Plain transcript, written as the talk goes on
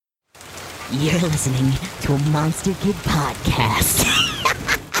You're listening to a Monster Kid podcast.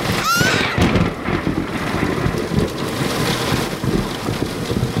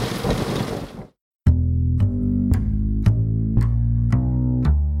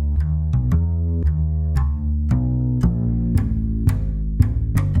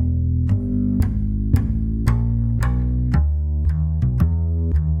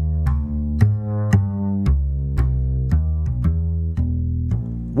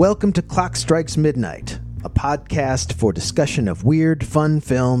 Welcome to Clock Strikes Midnight, a podcast for discussion of weird, fun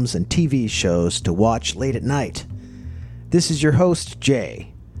films and TV shows to watch late at night. This is your host,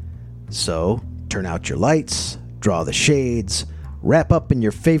 Jay. So, turn out your lights, draw the shades, wrap up in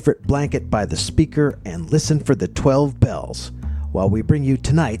your favorite blanket by the speaker, and listen for the 12 bells while we bring you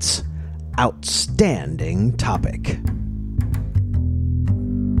tonight's outstanding topic.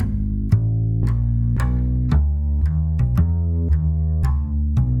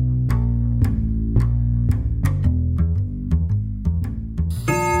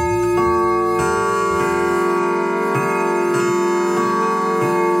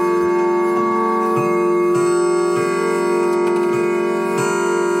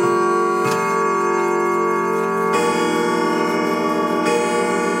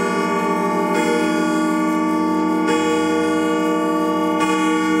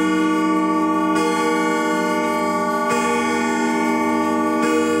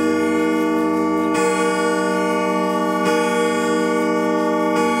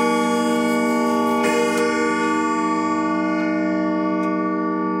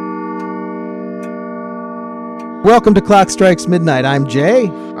 Welcome to Clock Strikes Midnight. I'm Jay.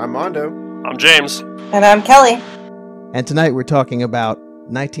 I'm Mondo. I'm James. And I'm Kelly. And tonight we're talking about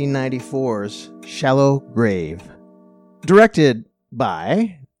 1994's Shallow Grave. Directed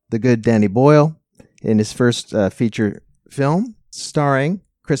by the good Danny Boyle in his first feature film, starring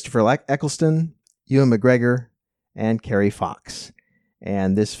Christopher Eccleston, Ewan McGregor, and Kerry Fox.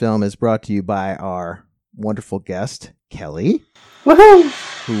 And this film is brought to you by our wonderful guest, Kelly. Woohoo!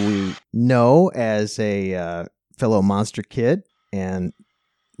 Who we know as a fellow monster kid and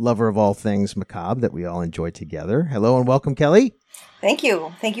lover of all things macabre that we all enjoy together. Hello and welcome, Kelly. Thank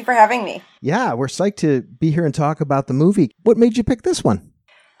you. Thank you for having me. Yeah, we're psyched to be here and talk about the movie. What made you pick this one?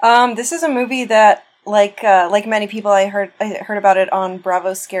 This is a movie that, like many people, I heard about it on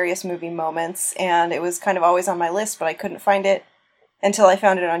Bravo's Scariest Movie Moments, and it was kind of always on my list, but I couldn't find it until I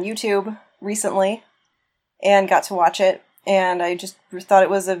found it on YouTube recently and got to watch it. And I just thought it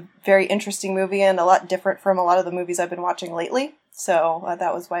was a very interesting movie and a lot different from a lot of the movies I've been watching lately. So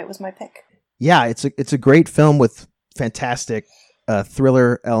that was why it was my pick. Yeah, it's a great film with fantastic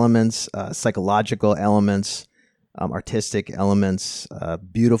thriller elements, psychological elements, artistic elements,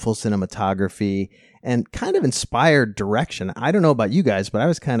 beautiful cinematography, and kind of inspired direction. I don't know about you guys, but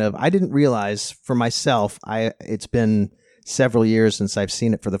I didn't realize for myself, it's been several years since I've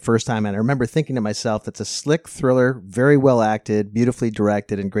seen it for the first time, and I remember thinking to myself, it's a slick thriller, very well acted, beautifully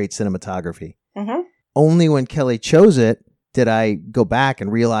directed, and great cinematography. Mm-hmm. Only when Kelly chose it did I go back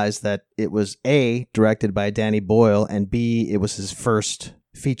and realize that it was A, directed by Danny Boyle, and B, it was his first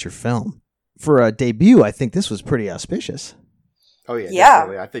feature film. For a debut, I think this was pretty auspicious. Oh yeah, yeah.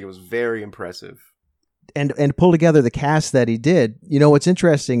 Definitely. I think it was very impressive. And pull together the cast that he did. You know, what's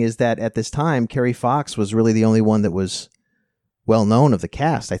interesting is that at this time, Kerry Fox was really the only one that was well known of the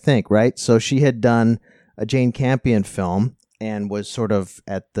cast, I think, right? So she had done a Jane Campion film and was sort of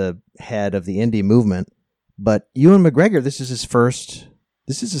at the head of the indie movement. But Ewan McGregor, this is his first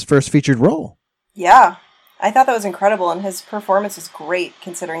featured role. Yeah, I thought that was incredible, and his performance was great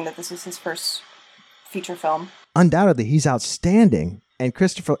considering that this was his first feature film. Undoubtedly, he's outstanding. And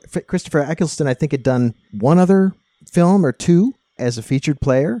Christopher Eccleston, I think, had done one other film or two as a featured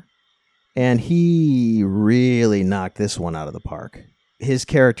player. And he really knocked this one out of the park. His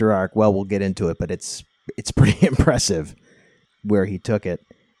character arc, well, we'll get into it, but it's pretty impressive where he took it.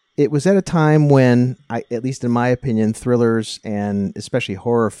 It was at a time when, at least in my opinion, thrillers and especially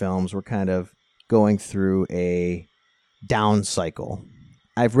horror films were kind of going through a down cycle.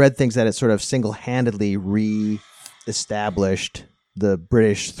 I've read things that it sort of single-handedly re-established the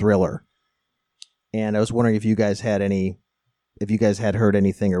British thriller. And I was wondering if you guys had heard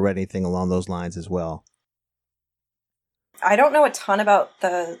anything or read anything along those lines as well. I don't know a ton about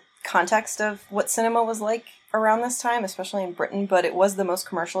the context of what cinema was like around this time, especially in Britain, but it was the most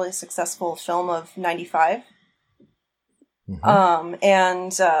commercially successful film of 95. Mm-hmm.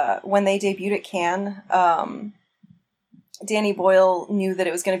 And when they debuted at Cannes, Danny Boyle knew that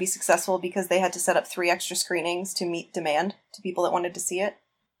it was going to be successful because they had to set up 3 extra screenings to meet demand to people that wanted to see it.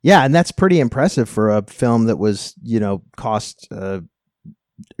 Yeah, and that's pretty impressive for a film that was, cost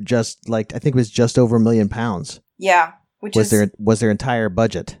just like I think it was just over £1 million. Yeah, which was is their entire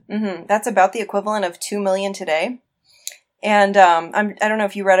budget. that's about the equivalent of $2 million today. And I don't know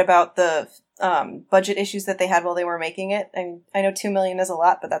if you read about the budget issues that they had while they were making it. I know $2 million is a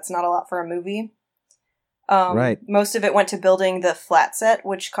lot, but that's not a lot for a movie. Right. Most of it went to building the flat set,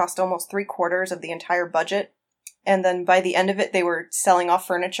 which cost almost 3/4 of the entire budget. And then by the end of it, they were selling off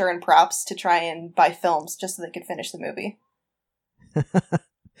furniture and props to try and buy films just so they could finish the movie.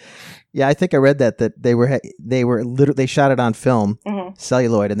 Yeah, I think I read that they shot it on film,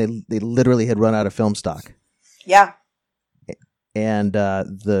 celluloid, and they literally had run out of film stock. Yeah. And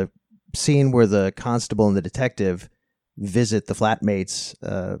the scene where the constable and the detective visit the flatmates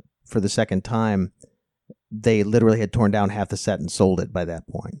for the second time, they literally had torn down half the set and sold it by that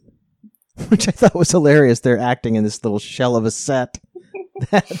point, which I thought was hilarious. They're acting in this little shell of a set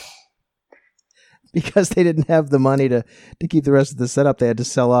because they didn't have the money to keep the rest of the setup. They had to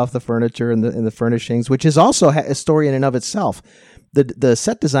sell off the furniture and the furnishings, which is also a story in and of itself. The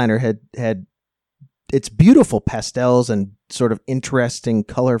set designer had it's beautiful pastels and sort of interesting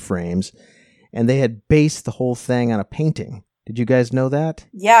color frames, and they had based the whole thing on a painting. Did you guys know that?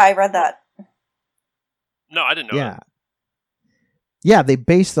 Yeah, I read that. No, I didn't know that. Yeah, they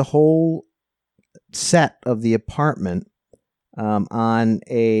based the whole set of the apartment on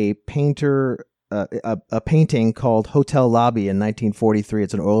a painter, a painting called Hotel Lobby in 1943.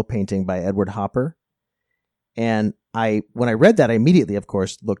 It's an oil painting by Edward Hopper. And when I read that, I immediately, of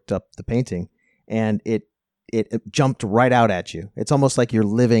course, looked up the painting, and it jumped right out at you. It's almost like you're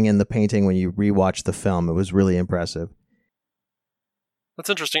living in the painting when you rewatch the film. It was really impressive. That's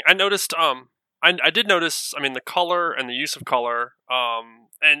interesting. I noticed. I did notice. I mean, the color and the use of color.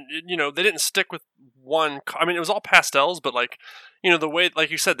 And they didn't stick with one. I mean, it was all pastels, but the way,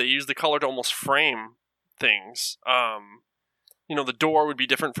 like you said, they used the color to almost frame things. The door would be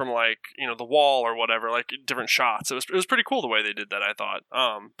different from the wall or whatever, like different shots. It was pretty cool the way they did that, I thought.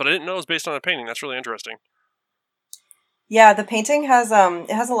 But I didn't know it was based on a painting. That's really interesting. Yeah, the painting has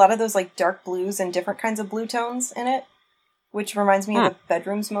it has a lot of those like dark blues and different kinds of blue tones in it, which reminds me of the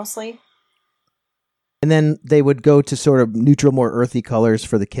bedrooms mostly. And then they would go to sort of neutral, more earthy colors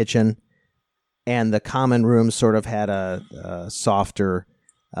for the kitchen, and the common rooms sort of had a softer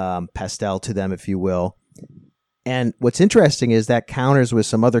pastel to them, if you will. And what's interesting is that counters with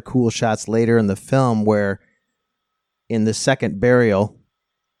some other cool shots later in the film where in the second burial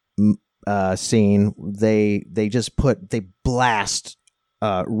scene, they blast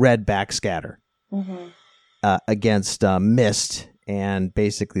red backscatter against mist, and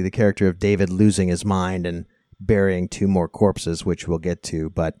basically the character of David losing his mind and burying two more corpses, which we'll get to.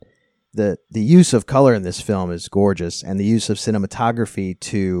 But the use of color in this film is gorgeous, and the use of cinematography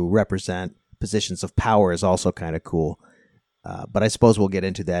to represent positions of power is also kind of cool. But I suppose we'll get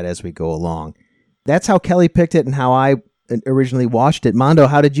into that as we go along. That's how Kelly picked it and how I originally watched it. Mondo,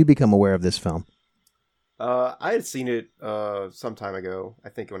 how did you become aware of this film? I had seen it some time ago, I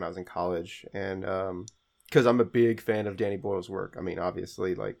think when I was in college, and because I'm a big fan of Danny Boyle's work. I mean,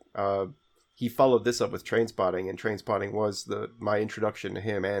 obviously, he followed this up with Trainspotting, and Trainspotting was my introduction to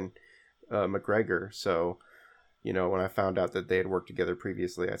him and McGregor. So, when I found out that they had worked together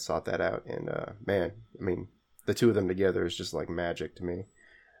previously, I sought that out, and man, I mean, the two of them together is just like magic to me.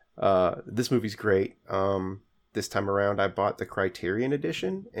 This movie's great. This time around, I bought the Criterion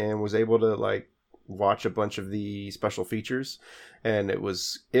edition and was able to watch a bunch of the special features, and it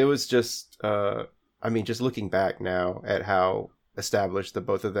was just just looking back now at how established the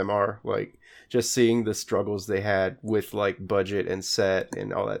both of them are, just seeing the struggles they had with budget and set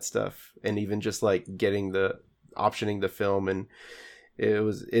and all that stuff, and even just getting optioning the film, and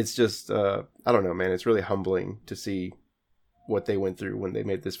it's just I don't know, man, it's really humbling to see what they went through when they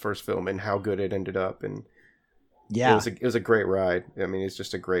made this first film and how good it ended up. And yeah, it was a great ride. I mean, it's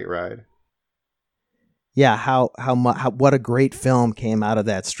just a great ride. Yeah, how what a great film came out of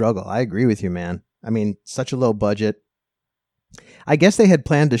that struggle. I agree with you, man. I mean, such a low budget. I guess they had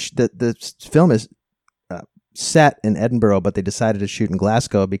planned to the film is set in Edinburgh, but they decided to shoot in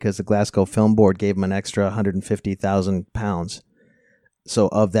Glasgow because the Glasgow Film Board gave them an extra £150,000. So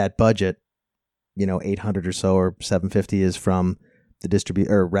of that budget, 800 or so or 750 is from the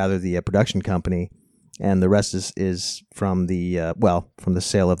the production company, and the rest is from the from the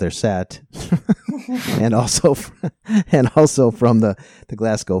sale of their set, and also from the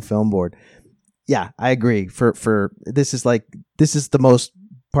Glasgow Film Board. Yeah, I agree. For this is the most,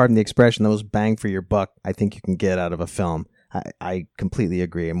 pardon the expression, the most bang for your buck I think you can get out of a film. I completely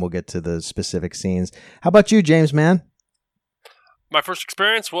agree, and we'll get to the specific scenes. How about you, James, man? My first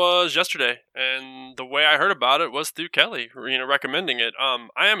experience was yesterday, and the way I heard about it was through Kelly, recommending it.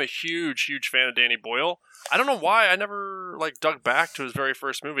 I am a huge fan of Danny Boyle. I don't know why I never dug back to his very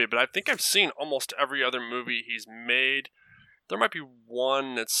first movie, but I think I've seen almost every other movie he's made. There might be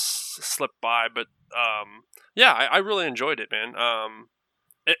one that's slipped by, but I really enjoyed it, man.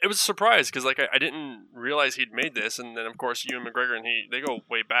 It was a surprise because I didn't realize he'd made this, and then of course Ewan McGregor and they go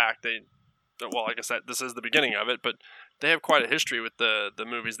way back. I guess that this is the beginning of it, but they have quite a history with the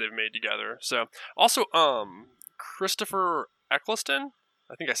movies they've made together. So also Christopher Eccleston,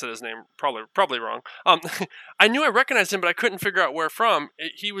 I think I said his name probably wrong. I knew I recognized him, but I couldn't figure out where from.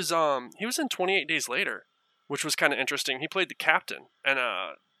 He was in 28 Days Later, which was kind of interesting. He played the captain, and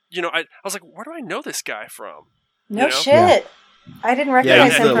I was like, where do I know this guy from? No shit. I didn't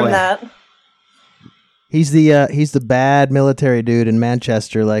recognize him from that. He's the bad military dude in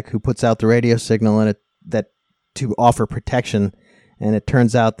Manchester, who puts out the radio signal and that to offer protection, and it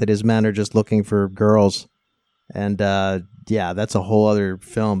turns out that his men are just looking for girls, and that's a whole other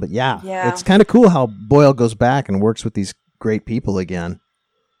film. But it's kind of cool how Boyle goes back and works with these great people again,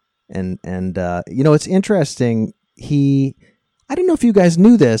 and it's interesting. I don't know if you guys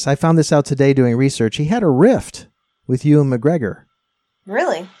knew this. I found this out today doing research. He had a rift with Ewan McGregor.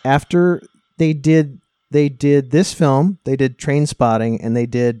 Really? After they did this film, they did Trainspotting, and they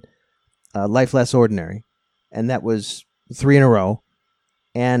did Life Less Ordinary, and that was 3 in a row.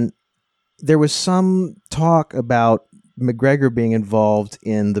 And there was some talk about McGregor being involved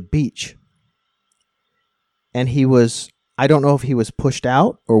in The Beach. And I don't know if he was pushed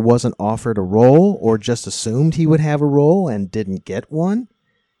out or wasn't offered a role or just assumed he would have a role and didn't get one.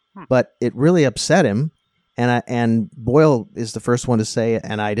 But it really upset him. And Boyle is the first one to say,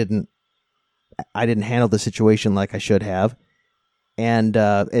 and I didn't handle the situation like I should have. And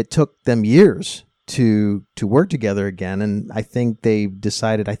it took them years to work together again. And I think they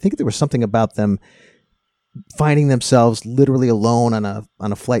decided, there was something about them finding themselves literally alone on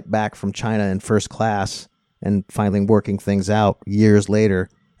a flight back from China in first class and finally working things out years later,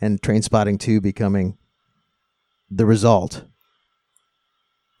 and Trainspotting 2 becoming the result.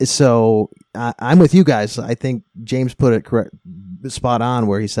 So I'm with you guys. I think James put it correct, spot on,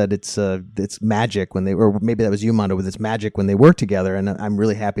 where he said it's magic when or maybe that was you, Mondo, with it's magic when they work together. And I'm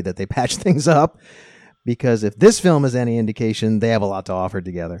really happy that they patched things up, because if this film is any indication, they have a lot to offer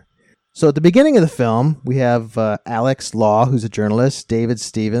together. So at the beginning of the film, we have Alex Law, who's a journalist, David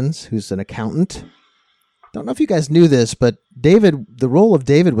Stevens, who's an accountant. Don't know if you guys knew this, but the role of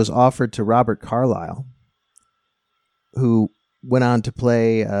David was offered to Robert Carlyle, who went on to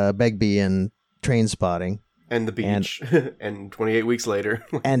play Begbie in Trainspotting. And The Beach. And 28 Weeks Later.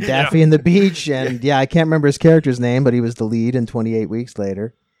 And Daffy and the Beach. And I can't remember his character's name, but he was the lead in 28 Weeks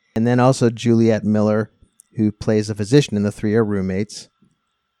Later. And then also Juliette Miller, who plays a physician in The Three Are Roommates.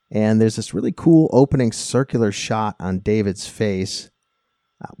 And there's this really cool opening circular shot on David's face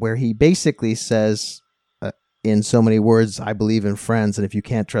where he basically says, in so many words, I believe in friends, and if you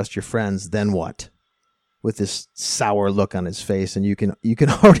can't trust your friends, then what? With this sour look on his face, and you can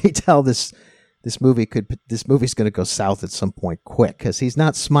already tell this movie's going to go south at some point quick, because he's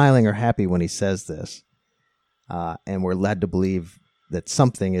not smiling or happy when he says this, and we're led to believe that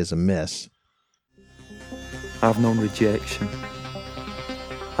something is amiss. I've known rejection.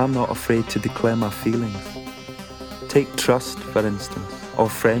 I'm not afraid to declare my feelings. Take trust, for instance, or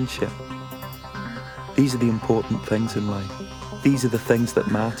friendship. These are the important things in life. These are the things that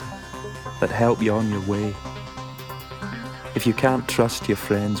matter, that help you on your way. If you can't trust your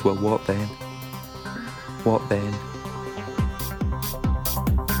friends, well, what then? What then?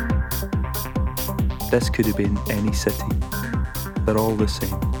 This could have been any city. They're all the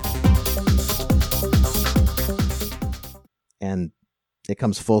same. And it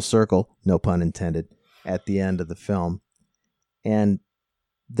comes full circle, no pun intended, at the end of the film. And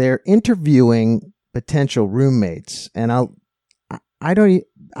they're interviewing potential roommates, and I'll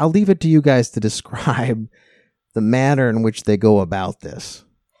leave it to you guys to describe the manner in which they go about this.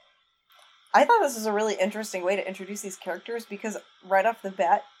 I thought this was a really interesting way to introduce these characters, because right off the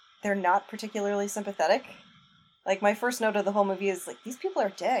bat, they're not particularly sympathetic. Like, my first note of the whole movie is, like, these people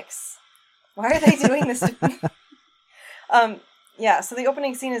are dicks. Why are they doing this to me? So the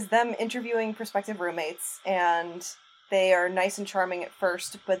opening scene is them interviewing prospective roommates, and they are nice and charming at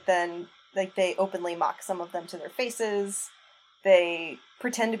first, but then, like, they openly mock some of them to their faces. They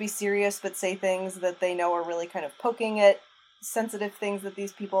pretend to be serious, but say things that they know are really kind of poking at sensitive things that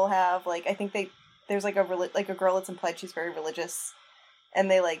these people have. Like, I think there's like a girl that's implied she's very religious,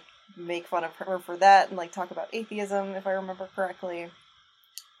 and they like make fun of her for that and like talk about atheism, if I remember correctly.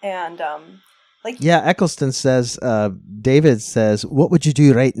 And Like, Yeah, Eccleston says, David says, what would you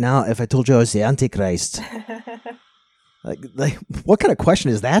do right now if I told you I was the Antichrist? like, what kind of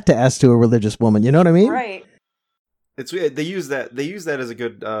question is that to ask to a religious woman? You know what I mean? right. It's weird. They use that as a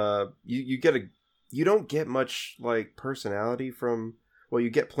good. You don't get much like personality from. Well, you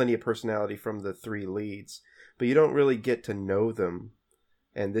get plenty of personality from the three leads, but you don't really get to know them.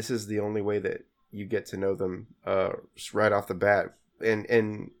 And this is the only way that you get to know them right off the bat.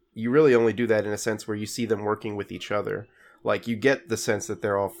 And you really only do that in a sense where you see them working with each other. Like, you get the sense that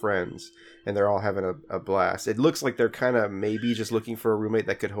they're all friends and they're all having a blast. It looks like they're kind of maybe just looking for a roommate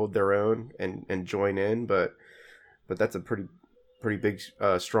that could hold their own and join in, but that's a pretty big,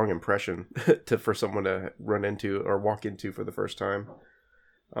 strong impression for someone to run into or walk into for the first time.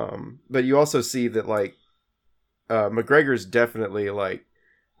 But you also see that, like, McGregor's definitely, like,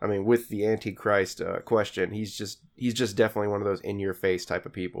 I mean, with the Antichrist question, he's just definitely one of those in-your-face type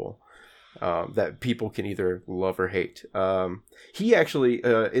of people that people can either love or hate. He actually,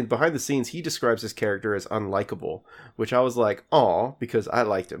 in behind the scenes, he describes his character as unlikable, which I was like, aw, because I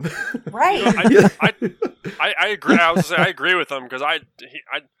liked him. Right. I agree. I was gonna say I agree with him because I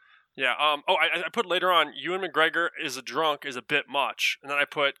put later on, Ewan McGregor is a drunk is a bit much, and then I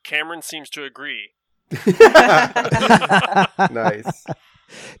put Cameron seems to agree. Nice.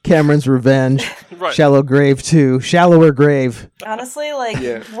 Cameron's Revenge. Right. Shallow Grave 2. Shallower Grave. Honestly, like,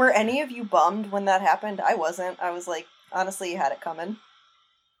 Yeah. were any of you bummed when that happened? I wasn't. I was like, honestly, you had it coming.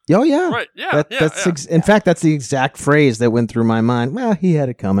 Oh, yeah. Right. Yeah. In fact, that's the exact phrase that went through my mind. Well, he had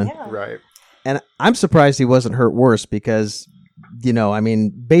it coming. Yeah. Right. And I'm surprised he wasn't hurt worse because, you know, I mean,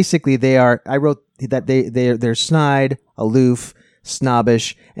 basically I wrote that they're snide, aloof,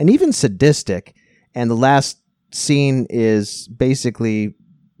 snobbish, and even sadistic. And the last scene is basically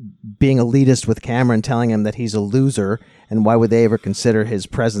being elitist with Cameron, telling him that he's a loser and why would they ever consider his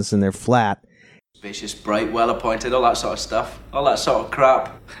presence in their flat. Spacious, bright, well-appointed, all that sort of stuff. All that sort of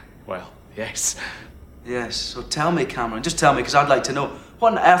crap. Well, yes. Yes, so tell me, Cameron, just tell me, because I'd like to know,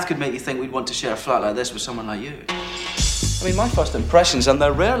 what on earth could make you think we'd want to share a flat like this with someone like you? I mean, my first impressions, and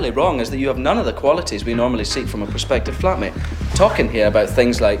they're rarely wrong, is that you have none of the qualities we normally seek from a prospective flatmate. Talking here about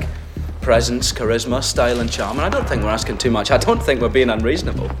things like presence, charisma, style, and charm, and I don't think we're asking too much. I don't think we're being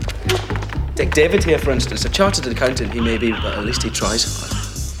unreasonable. Take David here, for instance, a chartered accountant he may be, but at least he tries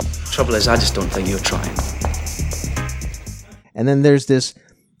hard. Trouble is, I just don't think you're trying. And then there's this,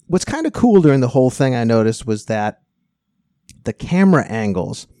 what's kind of cool during the whole thing I noticed was that the camera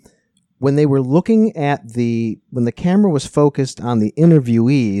angles, when they were looking at when the camera was focused on the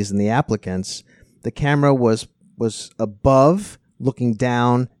interviewees and the applicants, the camera was above, looking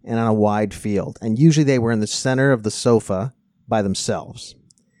down, and on a wide field. And usually they were in the center of the sofa by themselves.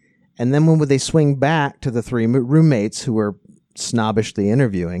 And then when they swing back to the three roommates who were snobbishly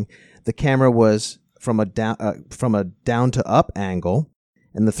interviewing, the camera was from a down to up angle,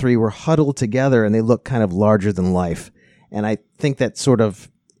 and the three were huddled together, and they looked kind of larger than life. And I think that sort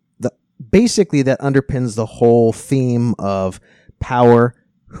of basically that underpins the whole theme of power,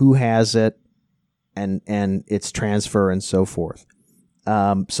 who has it, and its transfer and so forth.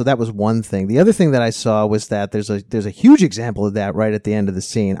 So that was one thing. The other thing that I saw was that there's a huge example of that right at the end of the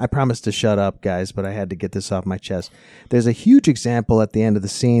scene. I promised to shut up, guys, but I had to get this off my chest. There's a huge example at the end of the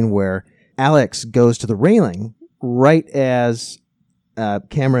scene where Alex goes to the railing right as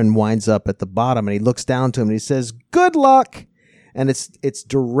Cameron winds up at the bottom, and he looks down to him and he says, "Good luck!" And it's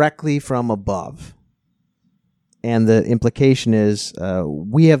directly from above. And the implication is,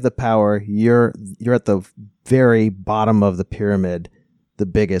 we have the power. You're at the very bottom of the pyramid, the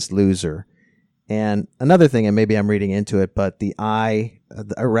biggest loser. And another thing, and maybe I'm reading into it, but the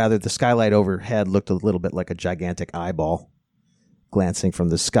skylight overhead looked a little bit like a gigantic eyeball glancing from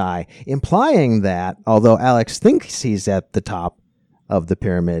the sky, implying that although Alex thinks he's at the top of the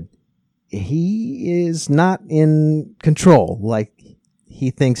pyramid, he is not in control like he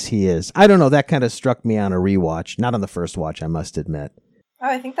thinks he is. I don't know. That kind of struck me on a rewatch, not on the first watch, I must admit. Oh,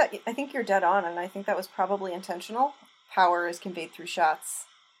 I think you're dead on, and I think that was probably intentional. Power is conveyed through shots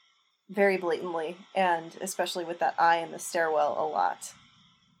very blatantly, and especially with that eye in the stairwell a lot.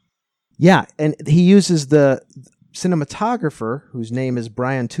 Yeah, and he uses the cinematographer, whose name is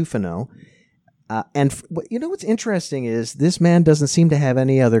Brian Tufano. And you know what's interesting is this man doesn't seem to have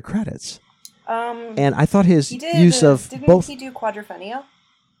any other credits. And I thought his use of both. Didn't he do Quadrophenia?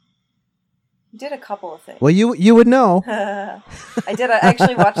 He did a couple of things. Well, you would know. I did. I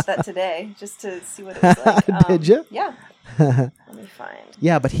actually watched that today just to see what it was like. Did you? Yeah. Let me find.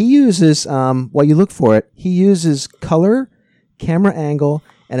 Yeah, but he uses, while you look for it, he uses color, camera angle,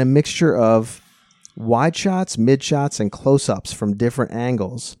 and a mixture of wide shots, mid shots, and close-ups from different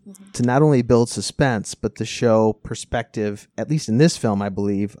angles to not only build suspense, but to show perspective, at least in this film, I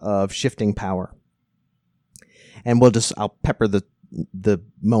believe, of shifting power. And I'll pepper the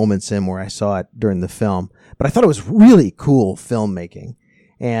moments in where I saw it during the film. But I thought it was really cool filmmaking.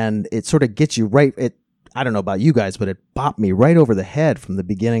 And it sort of gets you right. I don't know about you guys, but it bopped me right over the head from the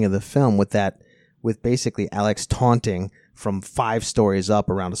beginning of the film with basically Alex taunting from 5 stories up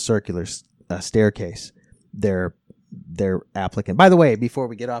around a circular staircase their applicant. By the way, before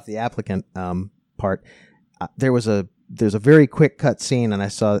we get off the applicant part, there's a very quick cut scene, and I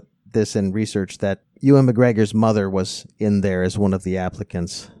saw this in research, that Ewan McGregor's mother was in there as one of the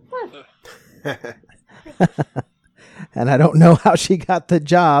applicants. And I don't know how she got the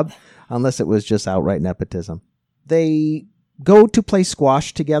job, unless it was just outright nepotism. They go to play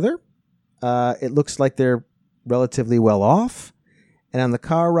squash together. It looks like they're relatively well off. And on the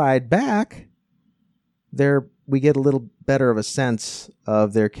car ride back, we get a little better of a sense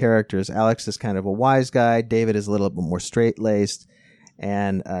of their characters. Alex is kind of a wise guy. David is a little bit more straight-laced.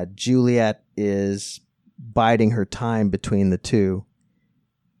 And Juliet is biding her time between the two.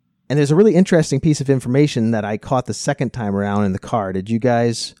 And there's a really interesting piece of information that I caught the second time around in the car. Did you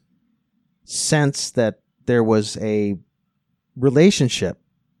guys sense that there was a relationship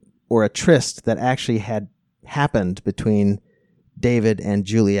or a tryst that actually had happened between David and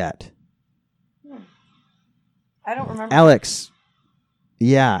Juliet? I don't remember. Alex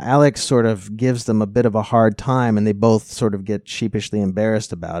sort of gives them a bit of a hard time, and they both sort of get sheepishly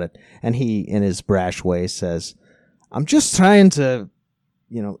embarrassed about it. And he, in his brash way, says, "I'm just trying to,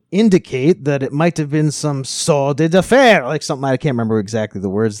 indicate that it might have been some sordid affair," like something. I can't remember exactly the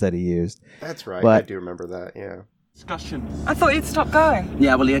words that he used. That's right. But I do remember that, yeah. Discussion. I thought you'd stop going.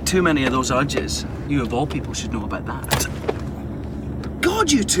 Yeah, well, he had too many of those urges. You, of all people, should know about that. God,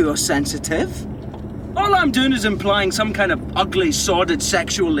 you two are sensitive. All I'm doing is implying some kind of ugly, sordid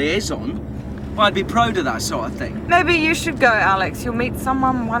sexual liaison. Well, I'd be proud of that sort of thing. Maybe you should go, Alex. You'll meet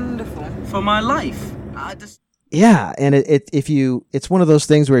someone wonderful. For my life. Yeah, and it's one of those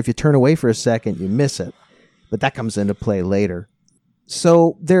things where if you turn away for a second, you miss it. But that comes into play later.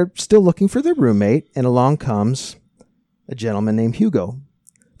 So they're still looking for their roommate, and along comes a gentleman named Hugo.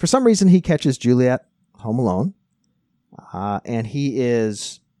 For some reason, he catches Juliet home alone, and he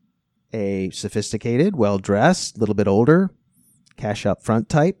is a sophisticated, well-dressed, little bit older, cash up front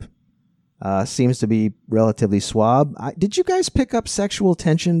type. Seems to be relatively suave. Did you guys pick up sexual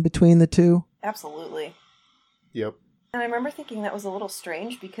tension between the two? Absolutely. Yep. And I remember thinking that was a little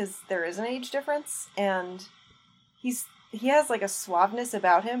strange because there is an age difference, and he has like a suaveness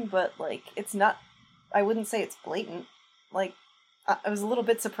about him, but like it's not. I wouldn't say it's blatant. Like I was a little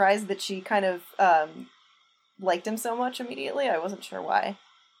bit surprised that she kind of liked him so much immediately. I wasn't sure why.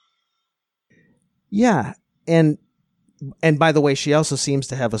 Yeah, and by the way, she also seems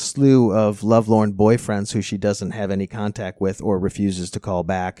to have a slew of lovelorn boyfriends who she doesn't have any contact with or refuses to call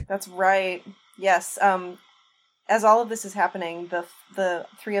back. That's right. Yes. As all of this is happening, the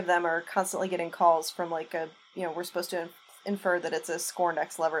 3 of them are constantly getting calls from like we're supposed to infer that it's a scorned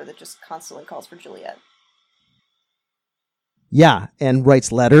ex-lover that just constantly calls for Juliet. Yeah, and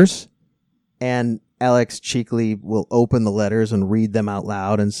writes letters, and Alex cheekily will open the letters and read them out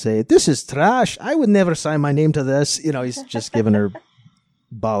loud and say, "This is trash. I would never sign my name to this." He's just giving her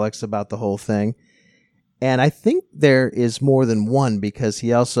bollocks about the whole thing. And I think there is more than one, because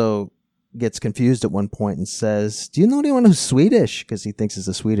he also gets confused at one point and says, "Do you know anyone who's Swedish?" Because he thinks it's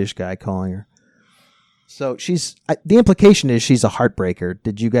a Swedish guy calling her. So the implication is she's a heartbreaker.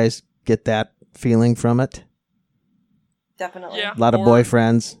 Did you guys get that feeling from it? Definitely. Yeah. A lot of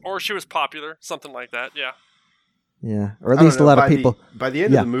boyfriends. Or she was popular, something like that, yeah. Yeah, or at least a lot of people. By the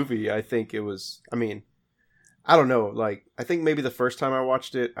end of the movie, I think it was, I don't know, like, I think maybe the first time I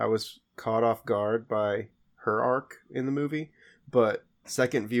watched it, I was caught off guard by her arc in the movie, but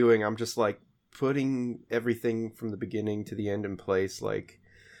second viewing, I'm just, like, putting everything from the beginning to the end in place, like,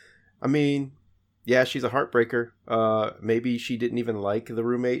 yeah, she's a heartbreaker. Maybe she didn't even like the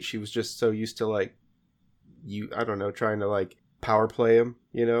roommate, she was just so used to, like, trying to like power play him,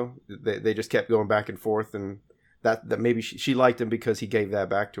 they just kept going back and forth, and that maybe she liked him because he gave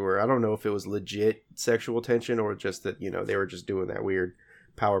that back to her. I don't know if it was legit sexual tension or just that, they were just doing that weird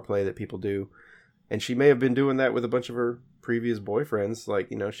power play that people do. And she may have been doing that with a bunch of her previous boyfriends. Like,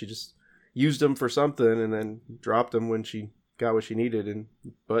 she just used them for something and then dropped them when she got what she needed,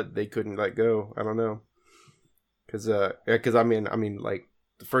 but they couldn't let go. I don't know. Cause like,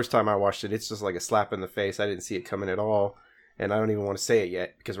 the first time I watched it, it's just like a slap in the face. I didn't see it coming at all. and I don't even want to say it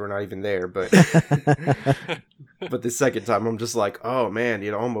yet because we're not even there. But but the second time, I'm just like, oh man,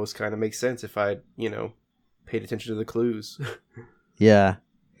 it almost kind of makes sense if I, paid attention to the clues. Yeah.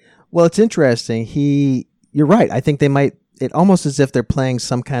 Well, it's interesting. You're right. I think they might. It almost as if they're playing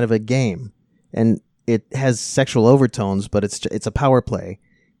some kind of a game, and it has sexual overtones, but it's a power play,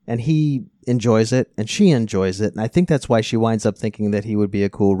 and he enjoys it, and she enjoys it, and I think that's why she winds up thinking that he would be a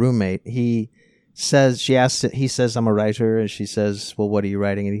cool roommate. He says, I'm a writer, and she says, well, what are you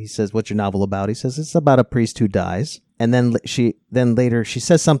writing? And he says, what's your novel about? He says, it's about a priest who dies. And then later she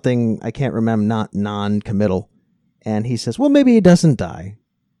says something, I can't remember, not non-committal. And he says, well, maybe he doesn't die.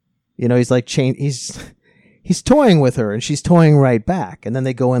 He's like, he's toying with her, and she's toying right back. And then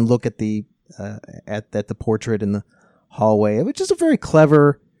they go and look at the portrait in the hallway, which is a very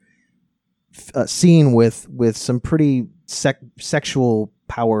clever scene with some pretty sexual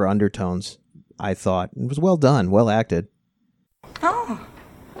power undertones. I thought it was well done, well acted. Oh,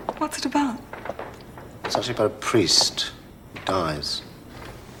 what's it about? It's actually about a priest who dies.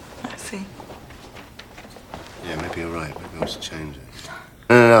 I see. Yeah, maybe you're right. Maybe I want to change it.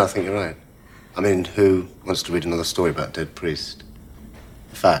 No, I think you're right. I mean, who wants to read another story about a dead priest?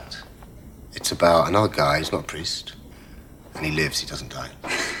 In fact, it's about another guy who's not a priest, and he lives, he doesn't die.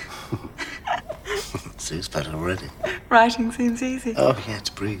 See, it's better already. Writing seems easy. Oh, yeah, it's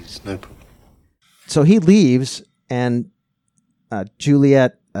a breeze, no problem. So he leaves, and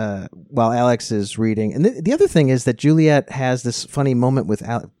Juliet, while Alex is reading, and the other thing is that Juliet has this funny moment with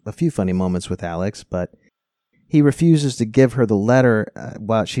a few funny moments with Alex, but he refuses to give her the letter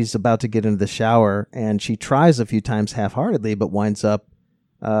while she's about to get into the shower, and she tries a few times half-heartedly, but winds up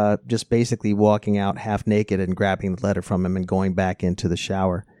just basically walking out half naked and grabbing the letter from him and going back into the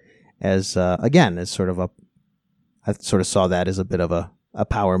shower. As sort of I sort of saw that as a bit of a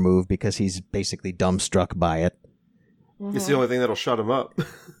power move because he's basically dumbstruck by it. Mm-hmm. It's the only thing that'll shut him up.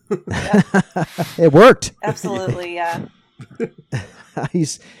 It worked. Absolutely, yeah.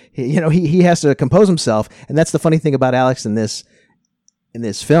 He has to compose himself, and that's the funny thing about Alex in this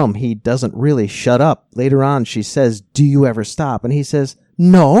film. He doesn't really shut up. Later on, she says, "Do you ever stop?" And he says,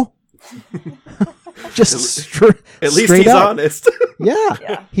 "No." Just at least he's up. honest.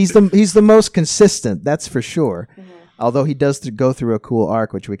 Yeah. He's the most consistent, that's for sure. Mm-hmm. Although he does go through a cool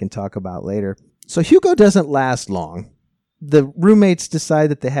arc, which we can talk about later. So Hugo doesn't last long. The roommates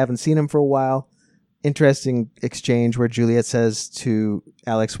decide that they haven't seen him for a while. Interesting exchange where Juliet says to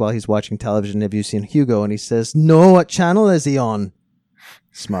Alex while he's watching television, "Have you seen Hugo?" And he says, "No, what channel is he on?"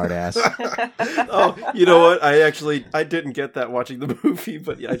 Smart ass. Oh, you know what? I didn't get that watching the movie,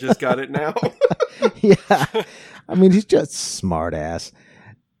 but I just got it now. Yeah. I mean, he's just smart ass.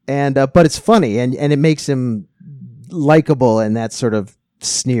 And, but it's funny and it makes him likable in that sort of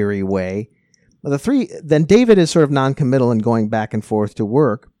sneery way. Then David is sort of non-committal and going back and forth to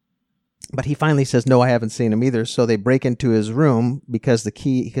work, but he finally says, "No, I haven't seen him either." So they break into his room because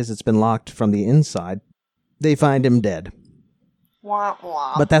it's been locked from the inside. They find him dead. Wah,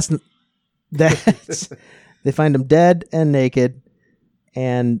 wah. But that's they find him dead and naked,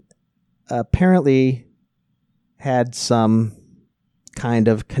 and apparently had some kind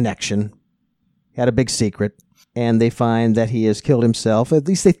of connection, had a big secret, and they find that he has killed himself. At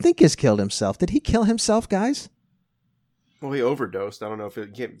least they think he's killed himself. Did he kill himself, guys? Well, he overdosed. I don't know if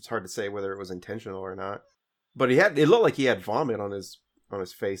it's hard to say whether it was intentional or not. But it looked like he had vomit on his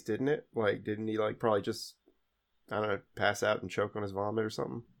face, didn't it? Like, didn't he probably just, I don't know, pass out and choke on his vomit or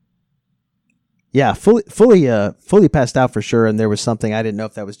something? Yeah, fully passed out for sure. And there was something, I didn't know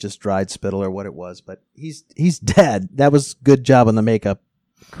if that was just dried spittle or what it was, but he's dead. That was good job on the makeup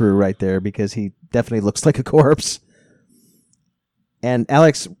crew right there because he definitely looks like a corpse. And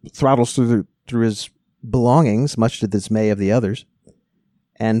Alex throttles through his belongings, much to the dismay of the others,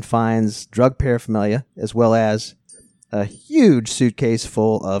 and finds drug paraphernalia as well as a huge suitcase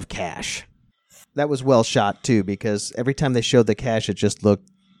full of cash. That was well shot too, because every time they showed the cash, it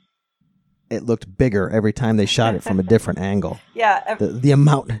looked bigger every time they shot it from a different angle. Yeah. The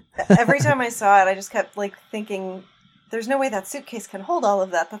amount. Every time I saw it, I just kept thinking, there's no way that suitcase can hold all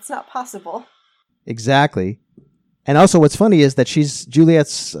of that. That's not possible. Exactly. And also what's funny is that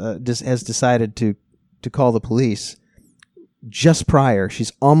Juliet's has decided to call the police just prior.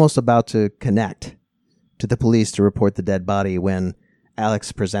 She's almost about to connect to the police to report the dead body when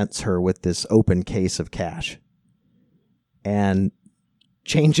Alex presents her with this open case of cash. And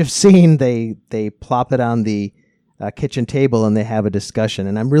change of scene, they plop it on the kitchen table and they have a discussion.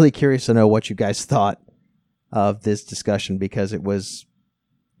 And I'm really curious to know what you guys thought of this discussion because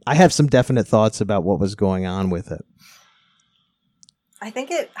I have some definite thoughts about what was going on with it. I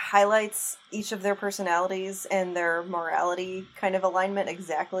think it highlights each of their personalities and their morality kind of alignment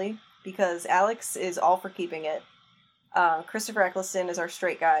exactly, because Alex is all for keeping it. Christopher Eccleston is our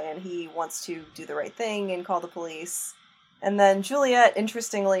straight guy, and he wants to do the right thing and call the police. And then Juliet,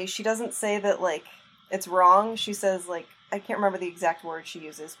 interestingly, she doesn't say that, like, it's wrong. She says, like, I can't remember the exact word she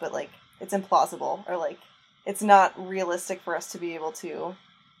uses, but, like, it's implausible, or, like, it's not realistic for us to be able to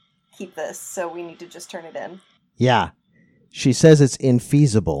keep this, so we need to just turn it in. Yeah. She says it's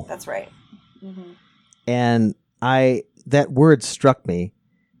infeasible. That's right. Mm-hmm. And that word struck me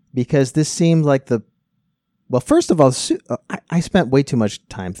because this seemed like well, first of all, I spent way too much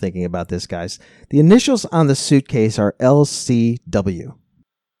time thinking about this, guys. The initials on the suitcase are LCW.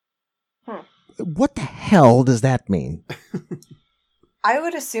 What the hell does that mean? I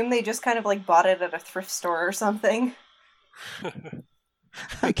would assume they just kind of like bought it at a thrift store or something.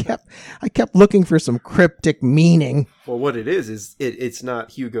 I kept looking for some cryptic meaning. Well, what it is it's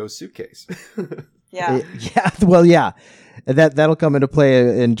not Hugo's suitcase. Yeah. Well, yeah. That'll come into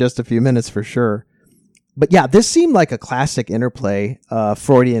play in just a few minutes for sure. But yeah, this seemed like a classic interplay,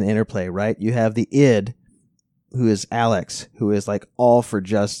 Freudian interplay, right? You have the id, who is Alex, who is like all for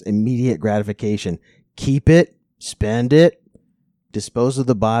just immediate gratification. Keep it, spend it, dispose of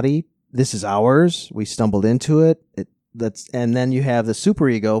the body. This is ours. We stumbled into it. And then you have the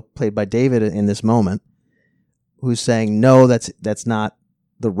superego, played by David in this moment, who's saying, no, that's not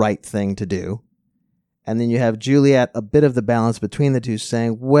the right thing to do. And then you have Juliet, a bit of the balance between the two,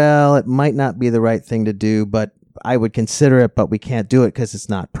 saying, well, it might not be the right thing to do, but I would consider it, but we can't do it because it's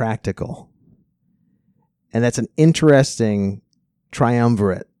not practical. And that's an interesting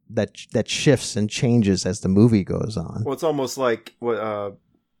triumvirate that shifts and changes as the movie goes on. Well, it's almost like what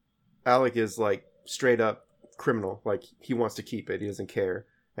Alec is like straight up criminal. Like, he wants to keep it. He doesn't care.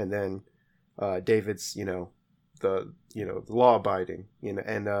 And then David's, the law abiding,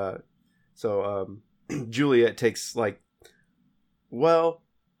 and so Juliet takes like, well,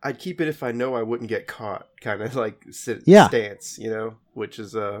 I'd keep it if I know I wouldn't get caught, kind of like stance, which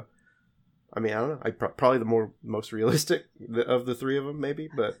is I mean, I don't know, probably the most realistic of the three of them, maybe,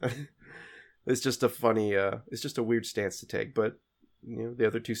 but it's just a funny, it's just a weird stance to take. But the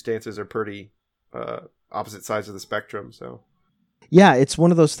other two stances are pretty opposite sides of the spectrum, so. Yeah, it's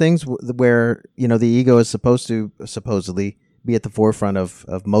one of those things where the ego is supposed to supposedly be at the forefront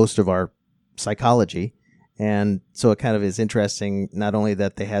of most of our psychology, and so it kind of is interesting. Not only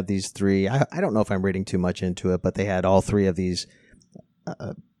that they had these three, I don't know if I'm reading too much into it, but they had all three of these,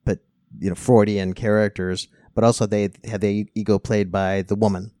 Freudian characters, but also they had the ego played by the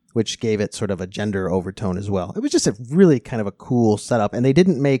woman, which gave it sort of a gender overtone as well. It was just a really kind of a cool setup, and they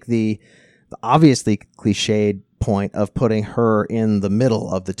didn't make the obviously cliched point of putting her in the middle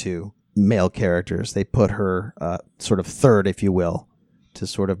of the two male characters. They put her sort of third, if you will, to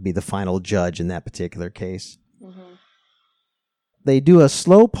sort of be the final judge in that particular case. Mm-hmm. They do a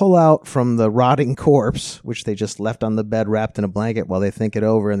slow pull-out from the rotting corpse, which they just left on the bed wrapped in a blanket while they think it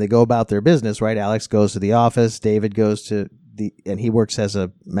over, and they go about their business, right? Alex goes to the office, David goes to and he works as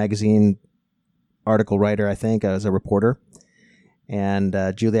a magazine article writer, I think, as a reporter. And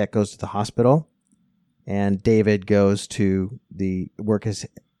Juliet goes to the hospital, and David goes to work as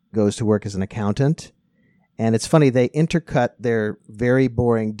an accountant. And it's funny, they intercut their very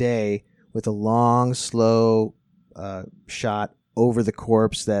boring day with a long, slow shot over the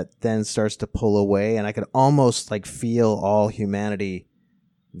corpse that then starts to pull away, and I could almost like feel all humanity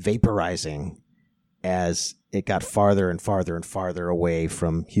vaporizing as it got farther and farther and farther away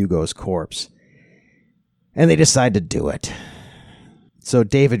from Hugo's corpse. And they decide to do it. So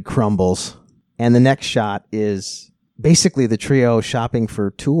David crumbles, and the next shot is basically the trio shopping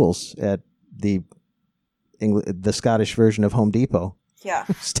for tools at the Scottish version of Home Depot. Yeah.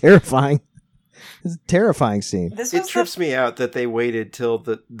 It's terrifying. It's a terrifying scene. It trips me out that they waited till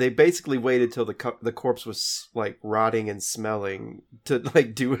the corpse was like rotting and smelling to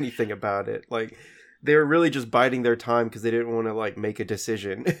like do anything about it. Like, they were really just biding their time because they didn't want to like make a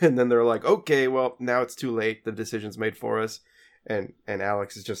decision. And then they're like, okay, well, now it's too late. The decision's made for us. And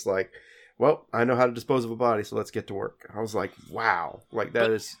Alex is just like, well, I know how to dispose of a body, so let's get to work. I was like, wow. Like,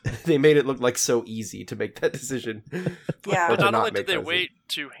 they made it look like so easy to make that decision. Yeah. But not only did they wait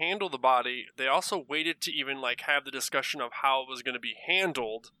to handle the body, they also waited to even like have the discussion of how it was going to be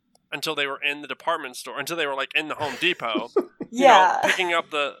handled until they were in the department store, until they were like in the Home Depot. Picking up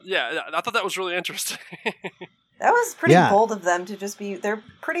I thought that was really interesting. That was pretty bold of them to just be, they're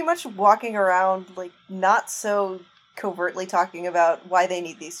pretty much walking around like not so covertly talking about why they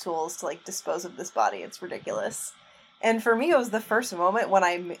need these tools to like dispose of this body. It's ridiculous. And for me, it was the first moment when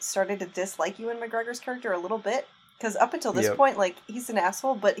I started to dislike Ewan McGregor's character a little bit. Because up until this Yep. point, like, he's an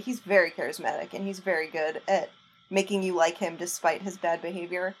asshole, but he's very charismatic, and he's very good at making you like him despite his bad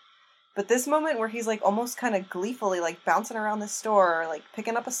behavior. But this moment where he's, like, almost kind of gleefully, like, bouncing around the store, like,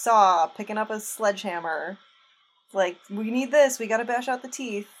 picking up a saw, picking up a sledgehammer, like, we need this, we gotta bash out the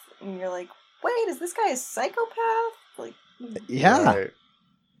teeth, and you're like, wait, is this guy a psychopath? Like, Yeah. Right.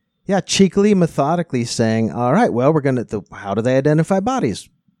 Yeah, cheekily, methodically saying, all right, well, we're going to, how do they identify bodies?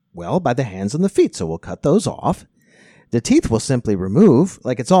 Well, by the hands and the feet, so we'll cut those off. The teeth will simply remove,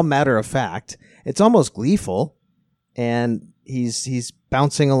 like it's all matter of fact. It's almost gleeful, and he's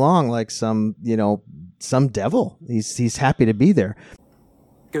bouncing along like some devil. He's happy to be there.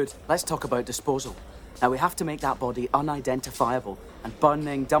 Good. Let's talk about disposal. Now, we have to make that body unidentifiable, and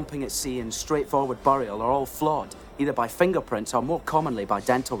burning, dumping at sea, and straightforward burial are all flawed, either by fingerprints or more commonly by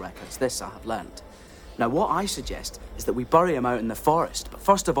dental records. This I have learned. Now, what I suggest is that we bury him out in the forest, but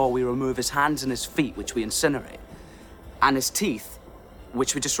first of all, we remove his hands and his feet, which we incinerate, and his teeth,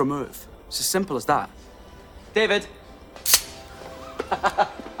 which we just remove. It's as simple as that. David!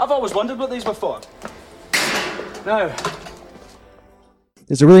 I've always wondered what these were for. Now...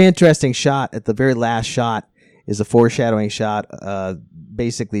 There's a really interesting shot. At the very last shot is a foreshadowing shot.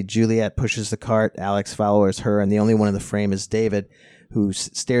 Basically, Juliet pushes the cart. Alex follows her, and the only one in the frame is David, who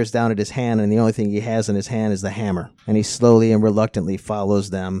stares down at his hand, and the only thing he has in his hand is the hammer. And he slowly and reluctantly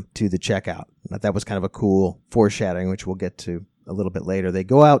follows them to the checkout. That was kind of a cool foreshadowing, which we'll get to a little bit later. They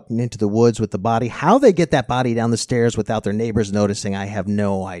go out into the woods with the body. How they get that body down the stairs without their neighbors noticing, I have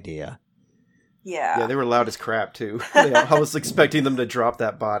no idea. yeah. They were loud as crap too. I was expecting them to drop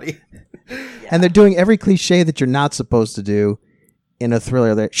that body. And they're doing every cliche that you're not supposed to do in a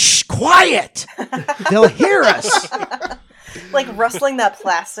thriller. They're, shh, quiet! They'll hear us! Like rustling that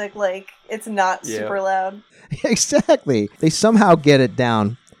plastic, like, it's not super loud. Exactly. They somehow get it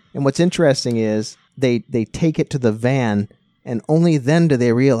down. And what's interesting is they take it to the van, and only then do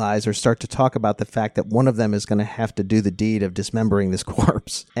they realize or start to talk about the fact that one of them is going to have to do the deed of dismembering this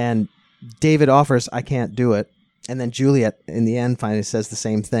corpse. And David offers, I can't do it. And then Juliet, in the end, finally says the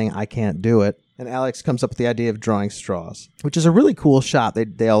same thing, I can't do it. And Alex comes up with the idea of drawing straws, which is a really cool shot.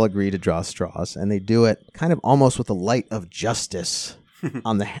 They all agree to draw straws, and they do it kind of almost with the light of justice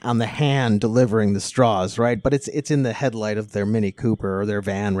on the hand delivering the straws, right? But it's in the headlight of their Mini Cooper, or their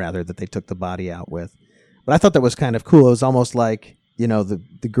van, rather, that they took the body out with. But I thought that was kind of cool. It was almost like,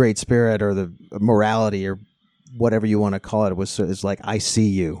 the Great Spirit or the morality or whatever you want to call it. It's like, I see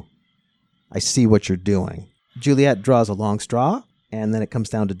you. I see what you're doing. Juliet draws a long straw, and then it comes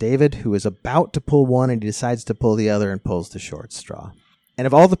down to David, who is about to pull one, and he decides to pull the other and pulls the short straw. And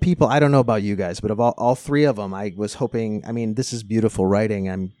of all the people, I don't know about you guys, but of all three of them, I was hoping, this is beautiful writing.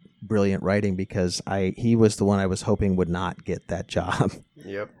 I'm brilliant writing, because he was the one I was hoping would not get that job.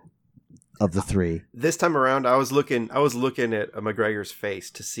 Yep. Of the three. This time around, I was looking at McGregor's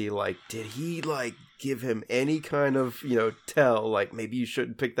face to see, like, did he, like, give him any kind of, tell, like, maybe you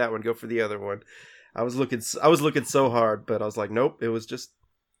shouldn't pick that one, go for the other one. I was looking so hard, but I was like, nope, it was just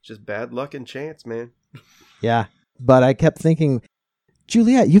bad luck and chance, man. Yeah, but I kept thinking,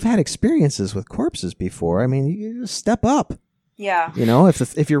 Juliet, you've had experiences with corpses before. You just step up. Yeah.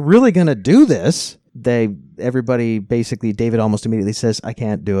 If you're really gonna do this, everybody basically, David almost immediately says, I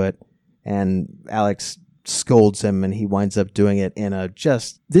can't do it, and Alex scolds him, and he winds up doing it in a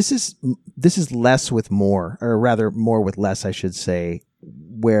this is less with more, or rather more with less, I should say,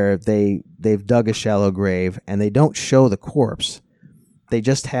 where they've dug a shallow grave and they don't show the corpse. They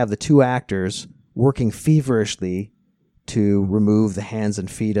just have the two actors working feverishly to remove the hands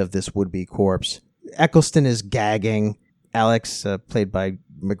and feet of this would-be corpse. Eccleston is gagging. Alex, played by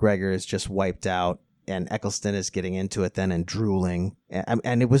McGregor, is just wiped out, and Eccleston is getting into it then and drooling.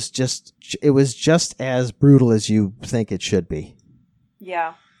 And it was just as brutal as you think it should be.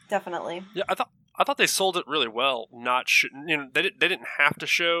 Yeah, definitely. Yeah, I thought they sold it really well. They didn't have to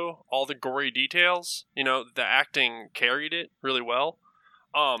show all the gory details. The acting carried it really well.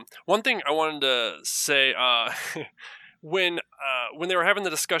 One thing I wanted to say, when they were having the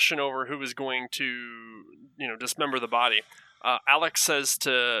discussion over who was going to dismember the body, Alex says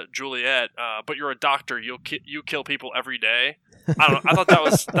to Juliet, "But you're a doctor. You kill people every day." I don't know. I thought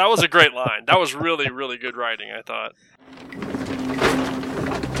that was a great line. That was really, really good writing, I thought.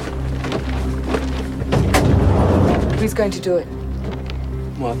 Who's going to do it?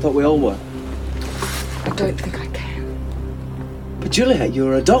 Well, I thought we all were. I don't think I can. But Juliet,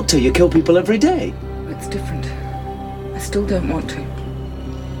 you're a doctor. You kill people every day. It's different. I still don't want to.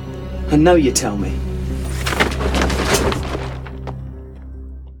 And now you tell me.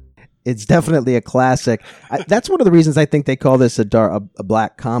 It's definitely a classic. That's one of the reasons I think they call this a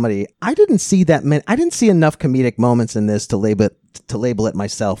black comedy. I didn't see enough comedic moments in this to label it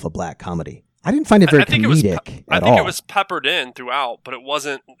myself a black comedy. I didn't find it very comedic at all. I think it was peppered in throughout, but it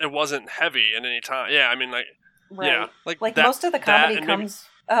wasn't heavy at any time. Yeah, I mean, like, right. Yeah, like that, most of the comedy comes.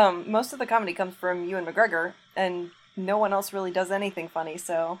 Most of the comedy comes from Ewan McGregor, and no one else really does anything funny.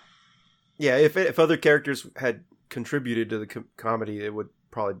 So, yeah, if other characters had contributed to the comedy, it would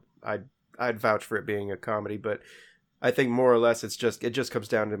probably I'd vouch for it being a comedy. But I think more or less it just comes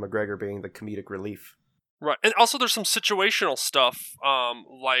down to McGregor being the comedic relief. Right, and also there's some situational stuff,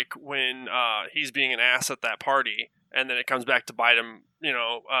 like when he's being an ass at that party, and then it comes back to bite him, in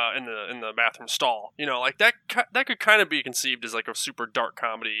the bathroom stall. Like that could kind of be conceived as like a super dark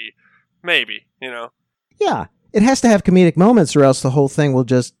comedy, maybe. Yeah, it has to have comedic moments, or else the whole thing will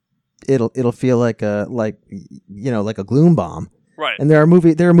just it'll feel like a gloom bomb. Right. And there are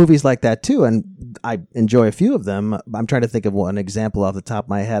movies like that too, and I enjoy a few of them. I'm trying to think of one example off the top of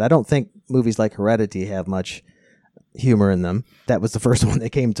my head. I don't think movies like Heredity have much humor in them. That was the first one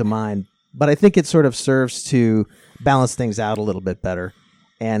that came to mind. But I think it sort of serves to balance things out a little bit better.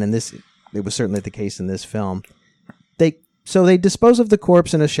 And it was certainly the case in this film. They dispose of the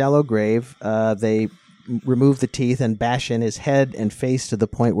corpse in a shallow grave. They remove the teeth and bash in his head and face to the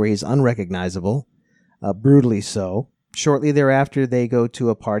point where he's unrecognizable, brutally so. Shortly thereafter, they go to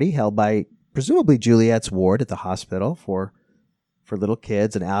a party held by presumably Juliet's ward at the hospital for little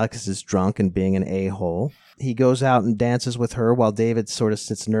kids, and Alex is drunk and being an a-hole. He goes out and dances with her while David sort of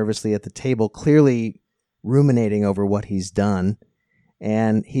sits nervously at the table, clearly ruminating over what he's done.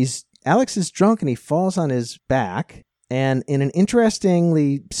 And Alex is drunk and he falls on his back, and in an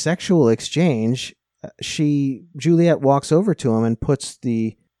interestingly sexual exchange, Juliet walks over to him and puts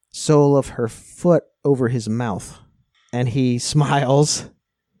the sole of her foot over his mouth. And he smiles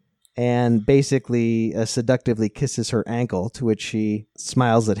and basically seductively kisses her ankle, to which she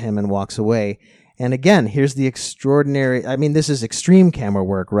smiles at him and walks away. And again, here's the extraordinary, this is extreme camera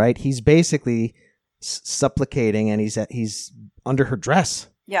work, right? He's basically supplicating, and he's under her dress.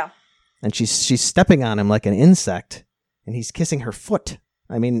 Yeah. And she's stepping on him like an insect, and he's kissing her foot.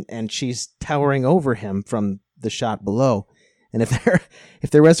 And she's towering over him from the shot below. And if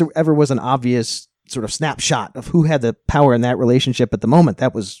there ever was an obvious sort of snapshot of who had the power in that relationship at the moment,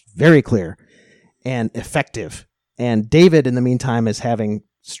 that was very clear and effective. And David, in the meantime, is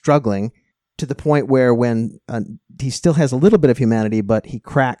struggling to the point where when he still has a little bit of humanity, but he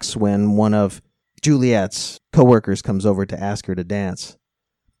cracks when one of Juliet's coworkers comes over to ask her to dance.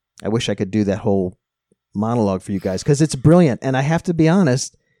 I wish I could do that whole monologue for you guys, because it's brilliant. And I have to be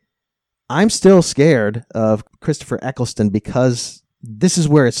honest, I'm still scared of Christopher Eccleston, because this is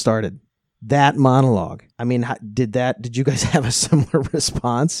where it started. That monologue. Did you guys have a similar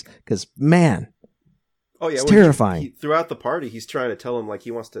response? Because, man, it's terrifying. Throughout the party, he's trying to tell him, like, he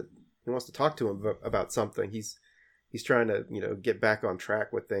wants to talk to him about something. He's trying to, get back on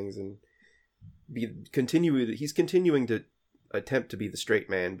track with things, and he's continuing to attempt to be the straight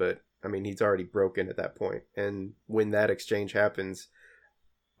man, but he's already broken at that point. And when that exchange happens,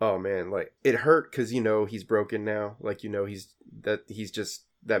 oh man, like, it hurt because he's broken now. Like,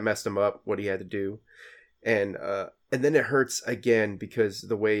 that messed him up, what he had to do. And then it hurts again because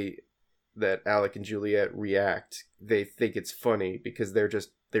the way that Alec and Juliet react, they think it's funny because they're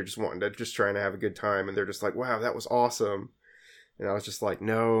just trying to have a good time, and they're just like, wow, that was awesome. And I was just like,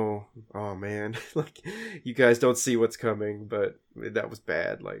 no, oh man, like, you guys don't see what's coming, but that was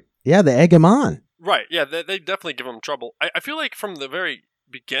bad. Like, yeah, they egg him on. Right, yeah, they definitely give him trouble. I feel like from the very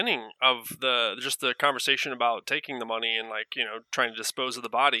beginning of the conversation about taking the money and, like, trying to dispose of the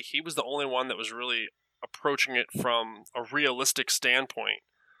body, he was the only one that was really approaching it from a realistic standpoint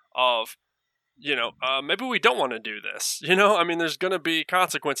of, maybe we don't want to do this. There's going to be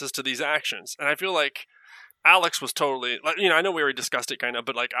consequences to these actions. And I feel like Alex was totally, like, I know we already discussed it kind of,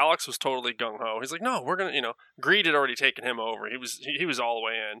 but like Alex was totally gung-ho. He's like, no, we're going to, greed had already taken him over. He was all the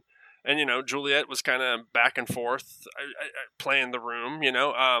way in. And, Juliet was kind of back and forth playing the room,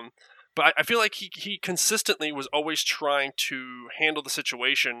 but I feel like he consistently was always trying to handle the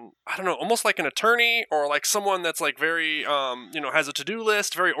situation, I don't know, almost like an attorney, or like someone that's like very, has a to-do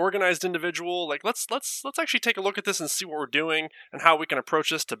list, very organized individual. Like, let's actually take a look at this and see what we're doing and how we can approach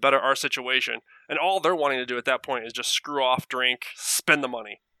this to better our situation. And all they're wanting to do at that point is just screw off, drink, spend the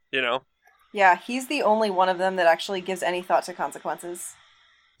money, Yeah, he's the only one of them that actually gives any thought to consequences.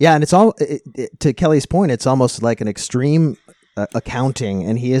 Yeah, and it's all, to Kelly's point, it's almost like an extreme accounting,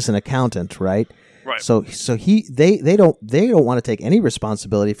 and he is an accountant, right? Right. So they don't want to take any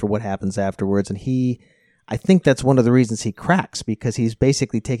responsibility for what happens afterwards, and I think that's one of the reasons he cracks, because he's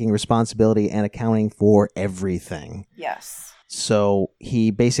basically taking responsibility and accounting for everything. Yes. So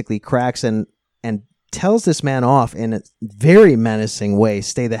he basically cracks and tells this man off in a very menacing way,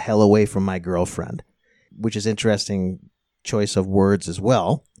 stay the hell away from my girlfriend, which is interesting choice of words as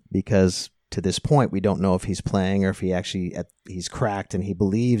well, because to this point, we don't know if he's playing or if he's cracked and he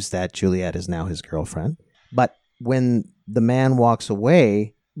believes that Juliet is now his girlfriend. But when the man walks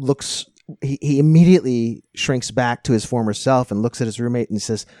away, he immediately shrinks back to his former self and looks at his roommate and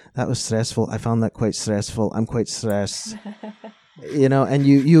says, "That was stressful. I found that quite stressful. I'm quite stressed." And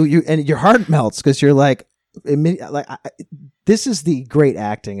you and your heart melts, because you're like, this is the great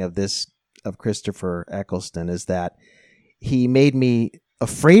acting of Christopher Eccleston, is that he made me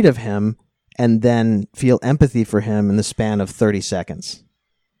afraid of him and then feel empathy for him in the span of 30 seconds.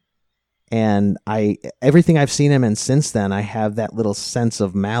 And everything I've seen him in since then, I have that little sense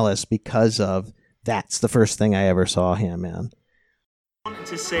of malice because of that's the first thing I ever saw him in. What I wanted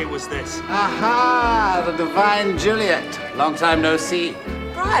to say was this. Aha! The divine Juliet. Long time no see.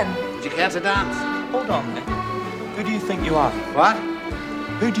 Brian. Would you care to dance? Hold on, Nick. Who do you think you are? What?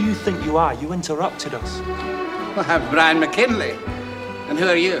 Who do you think you are? You interrupted us. Well, I'm Brian McKinley. And who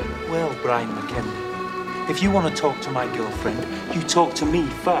are you? Well, Brian McKinley, if you want to talk to my girlfriend, you talk to me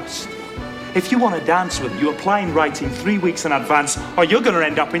first. If you want to dance with me, you apply in writing 3 weeks in advance, or you're going to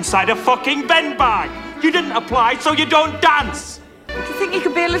end up inside a fucking bin bag. You didn't apply, so you don't dance. Do you think you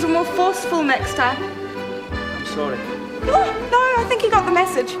could be a little more forceful next time? I'm sorry. No, I think you got the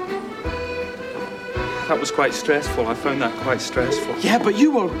message. That was quite stressful. I found that quite stressful. Yeah, but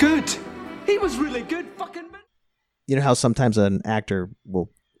you were good. He was really good, fucking. You know how sometimes an actor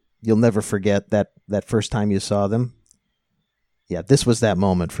you'll never forget that first time you saw them? Yeah, this was that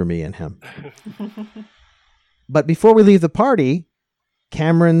moment for me and him. But before we leave the party,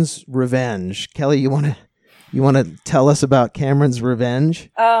 Cameron's revenge. Kelly, you want to tell us about Cameron's revenge?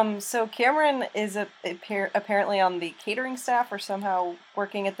 So Cameron is apparently on the catering staff or somehow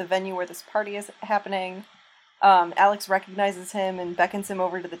working at the venue where this party is happening. Alex recognizes him and beckons him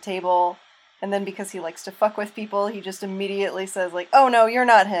over to the table. And then because he likes to fuck with people, he just immediately says, like, "Oh no, you're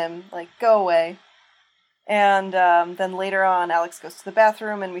not him. Like, go away." And then later on, Alex goes to the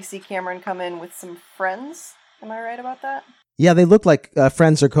bathroom and we see Cameron come in with some friends. Am I right about that? Yeah, they look like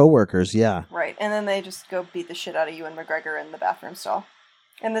friends or coworkers, yeah. Right, and then they just go beat the shit out of Ewan McGregor in the bathroom stall.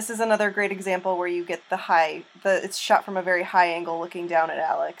 And this is another great example where you get it's shot from a very high angle looking down at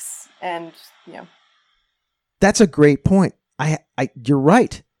Alex. And, That's a great point. You're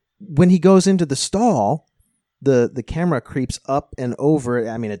right. When he goes into the stall, the camera creeps up and over.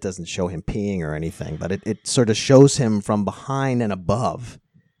 I mean, it doesn't show him peeing or anything, but it sort of shows him from behind and above,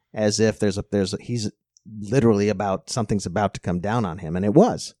 as if he's literally something's about to come down on him, and it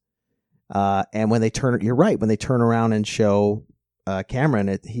was. And when you're right. When they turn around and show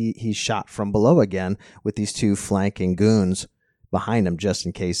Cameron, he's shot from below again with these two flanking goons behind him, just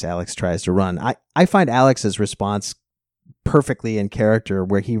in case Alex tries to run. I find Alex's response perfectly in character,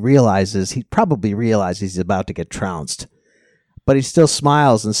 where he probably realizes he's about to get trounced, but he still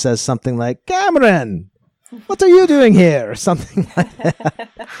smiles and says something like, "Cameron, what are you doing here?" or something like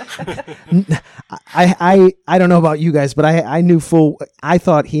that. I don't know about you guys, but I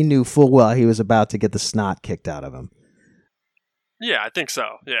thought he knew full well he was about to get the snot kicked out of him. Yeah, I think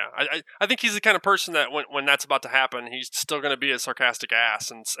so. Yeah, I think he's the kind of person that when that's about to happen, he's still going to be a sarcastic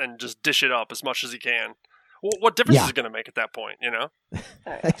ass and just dish it up as much as he can. What difference is it going to make at that point,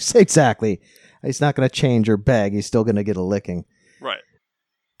 Exactly. He's not going to change or beg. He's still going to get a licking. Right.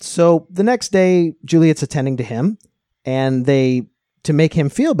 So the next day, Juliet's attending to him, and to make him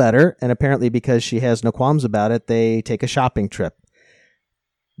feel better, and apparently because she has no qualms about it, they take a shopping trip.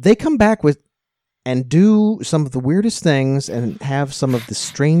 They come back and do some of the weirdest things and have some of the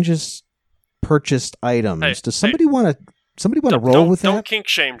strangest purchased items. Does somebody want to roll with that? Don't kink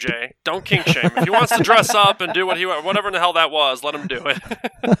shame, Jay. Don't kink shame. If he wants to dress up and do whatever in the hell that was, let him do it.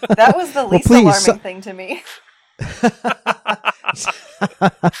 That was the least alarming thing to me.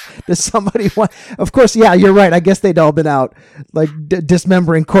 Does somebody want? Of course, yeah, you're right. I guess they'd all been out like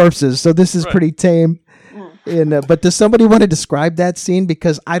dismembering corpses, so this is pretty tame. But does somebody want to describe that scene?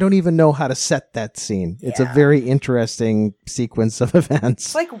 Because I don't even know how to set that scene. It's a very interesting sequence of events.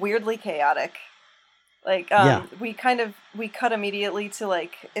 It's like weirdly chaotic. Like, we cut immediately to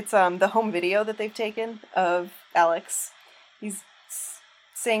it's the home video that they've taken of Alex. He's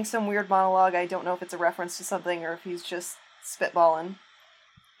saying some weird monologue. I don't know if it's a reference to something or if he's just spitballing.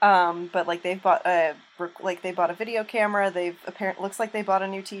 But they bought a video camera. Looks like they bought a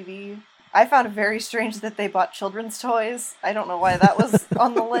new TV. I found it very strange that they bought children's toys. I don't know why that was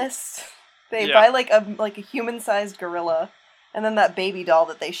on the list. They buy like a human-sized gorilla, and then that baby doll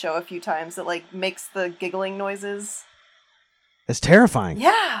that they show a few times that like makes the giggling noises. It's terrifying.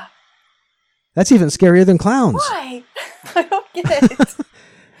 Yeah. That's even scarier than clowns. Why? I don't get it.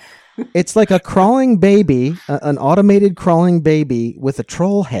 It's like a crawling baby, an automated crawling baby with a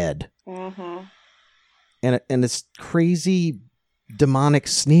troll head. Mm-hmm. And this crazy demonic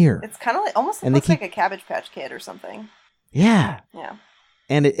sneer. It's kind of like almost looks like a Cabbage Patch Kid or something. Yeah. Yeah.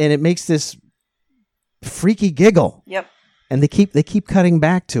 And it makes this freaky giggle. Yep. And they keep cutting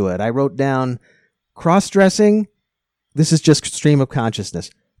back to it. I wrote down cross-dressing. This is just stream of consciousness.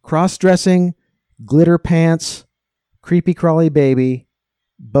 Cross-dressing, glitter pants, creepy crawly baby,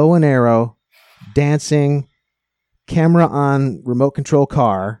 bow and arrow, dancing, camera on remote control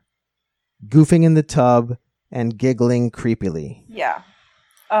car, goofing in the tub, and giggling creepily. Yeah.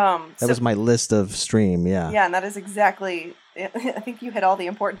 That was my list of stream, yeah. Yeah, and that is exactly... I think you hit all the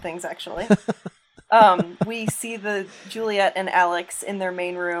important things, actually. We see the Juliet and Alex in their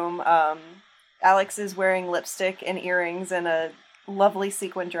main room. Alex is wearing lipstick and earrings and a lovely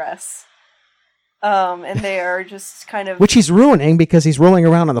sequin dress. And they are just kind of... Which he's ruining because he's rolling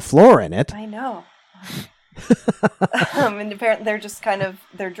around on the floor in it. I know. And apparently they're just kind of...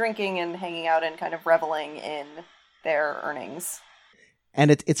 They're drinking and hanging out and kind of reveling in their earnings. And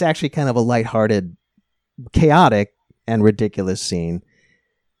it's actually kind of a lighthearted, chaotic, and ridiculous scene.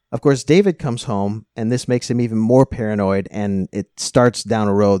 Of course, David comes home, and this makes him even more paranoid, and it starts down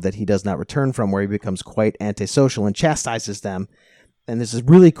a road that he does not return from, where he becomes quite antisocial and chastises them. And there's this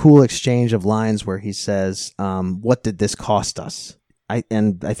really cool exchange of lines where he says, "What did this cost us?" I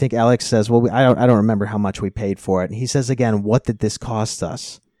think Alex says, "Well, I don't remember how much we paid for it." And he says again, "What did this cost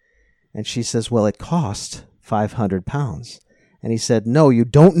us?" And she says, "Well, it cost £500." And he said, "No, you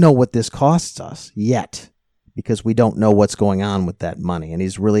don't know what this costs us yet, because we don't know what's going on with that money." And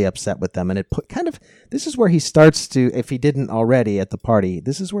he's really upset with them. And this is where he starts to, if he didn't already at the party,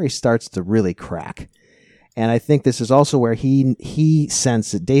 this is where he starts to really crack. And I think this is also where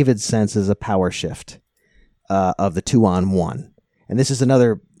David senses a power shift of the 2-on-1. And this is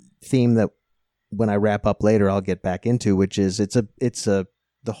another theme that when I wrap up later, I'll get back into, which is the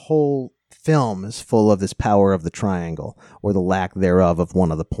whole film is full of this power of the triangle, or the lack thereof of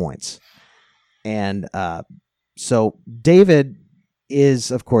one of the points. And so David is,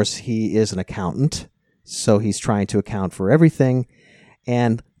 of course, he is an accountant, so he's trying to account for everything.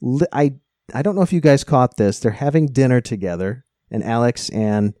 And I don't know if you guys caught this. They're having dinner together, and Alex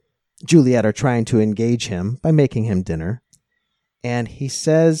and Juliet are trying to engage him by making him dinner. And he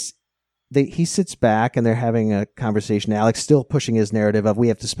says, he sits back, and they're having a conversation. Alex still pushing his narrative of, we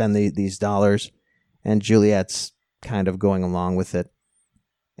have to spend these dollars, and Juliet's kind of going along with it.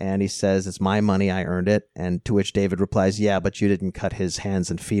 And he says, "It's my money, I earned it." And to which David replies, "Yeah, but you didn't cut his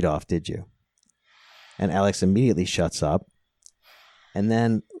hands and feet off, did you?" And Alex immediately shuts up. And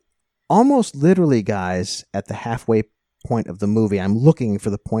then, almost literally, guys, at the halfway point of the movie, I'm looking for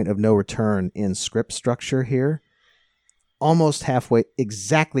the point of no return in script structure here. Almost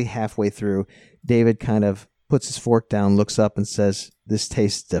exactly halfway through, David kind of puts his fork down, looks up, and says, "This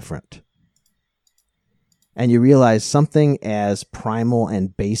tastes different." And you realize something as primal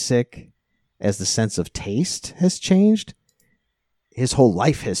and basic as the sense of taste has changed. His whole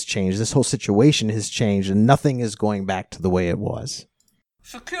life has changed. This whole situation has changed, and nothing is going back to the way it was.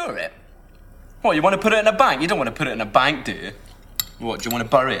 Secure it? What, you want to put it in a bank? You don't want to put it in a bank, do you? What, do you want to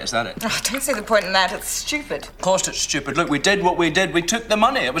bury it? Is that it? Oh, don't see the point in that. It's stupid. Of course it's stupid. Look, we did what we did. We took the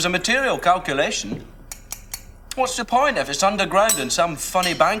money. It was a material calculation. What's the point if it's underground in some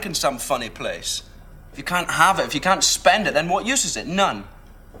funny bank in some funny place? If you can't have it, if you can't spend it, then what use is it? None.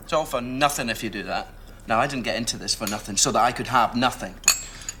 It's all for nothing if you do that. Now, I didn't get into this for nothing, so that I could have nothing.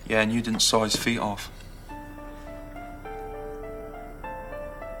 Yeah, and you didn't saw his feet off.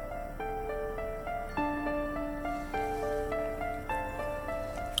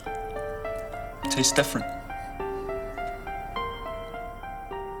 Tastes different.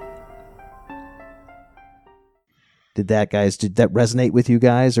 Did that resonate with you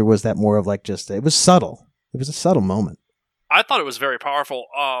guys, or was that more of like just, it was subtle? It was a subtle moment. I thought it was very powerful.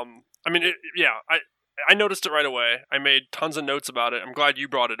 I noticed it right away. I made tons of notes about it. I'm glad you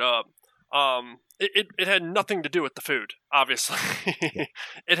brought it up. It had nothing to do with the food, obviously.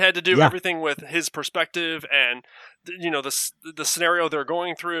 It had to do everything with his perspective and, the scenario they're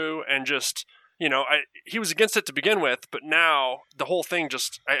going through, and just, he was against it to begin with, but now the whole thing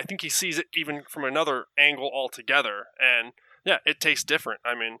I think he sees it even from another angle altogether. And yeah, it tastes different.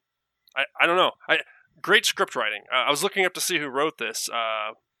 I mean, I don't know. Great script writing. I was looking up to see who wrote this.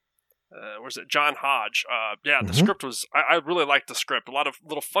 was it John Hodge? The script was. I really liked the script. A lot of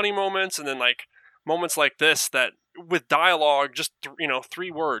little funny moments, and then like moments like this that with dialogue, just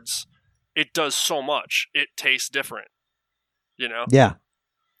 3 words, it does so much. It tastes different. Yeah,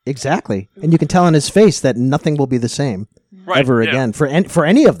 exactly. And you can tell on his face that nothing will be the same ever again for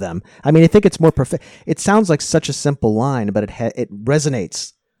any of them. I mean, I think it's more perfect. It sounds like such a simple line, but it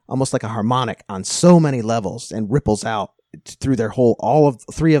resonates almost like a harmonic on so many levels and ripples out through all of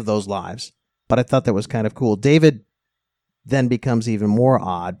 3 of those lives. But I thought that was kind of cool. David then becomes even more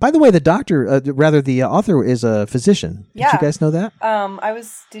odd. By the way, the author is a physician. Did you guys know that?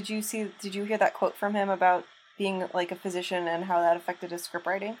 Did you hear that quote from him about being like a physician and how that affected his script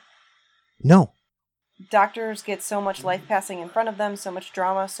writing? No. Doctors get so much life passing in front of them, so much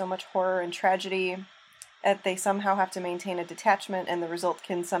drama, so much horror and tragedy, that they somehow have to maintain a detachment, and the result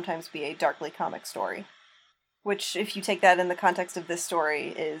can sometimes be a darkly comic story. Which, if you take that in the context of this story,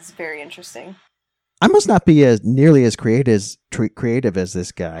 is very interesting. I must not be nearly as creative as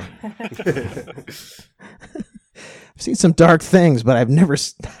this guy. I've seen some dark things, but I've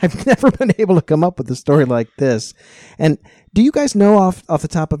never been able to come up with a story like this. And do you guys know off the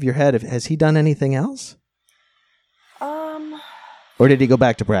top of your head, has he done anything else? Or did he go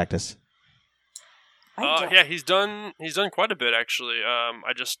back to practice? He's done quite a bit actually.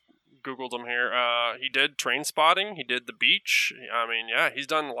 I just Googled him here. He did Train Spotting. He did The Beach. I mean, he's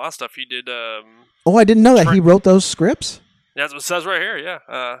done a lot of stuff. He did. I didn't know that he wrote those scripts. Yeah, that's what it says right here.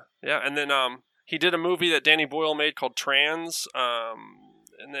 Yeah, and then he did a movie that Danny Boyle made called Trans.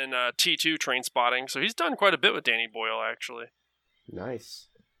 And then T2 Train Spotting. So he's done quite a bit with Danny Boyle actually. Nice.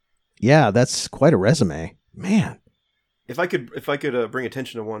 Yeah, that's quite a resume, man. If I could bring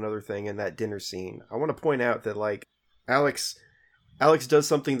attention to one other thing in that dinner scene, I want to point out that like Alex does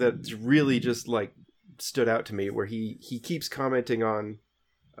something that really just like stood out to me, where he keeps commenting on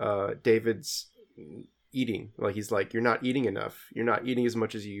David's eating. Like he's like, "You're not eating enough. You're not eating as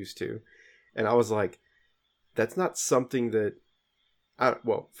much as you used to," and I was like, "That's not something that."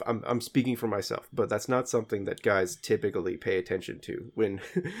 I'm speaking for myself, but that's not something that guys typically pay attention to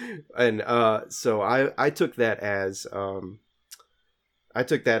so I took that as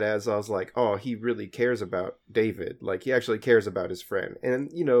I was like, oh, he really cares about David. Like he actually cares about his friend.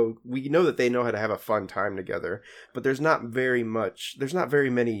 And we know that they know how to have a fun time together, but there's not very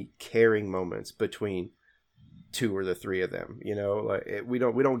many caring moments between 2 or the 3 of them, like we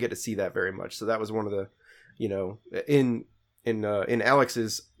don't get to see that very much. So that was one of the, in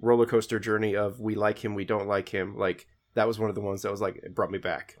Alex's roller coaster journey of we like him, we don't like him, like that was one of the ones that was like, it brought me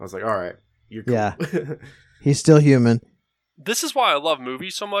back. I was like, all right, you're cool. Yeah. He's still human. This is why I love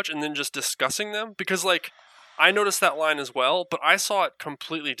movies so much, and then just discussing them, because like I noticed that line as well, but I saw it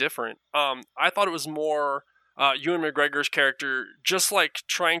completely different. I thought it was more Ewan McGregor's character just like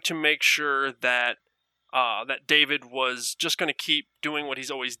trying to make sure that that David was just going to keep doing what he's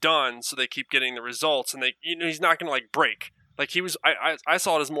always done, so they keep getting the results, and he's not going to like break. Like he was, I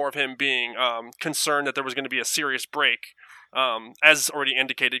saw it as more of him being concerned that there was going to be a serious break, as already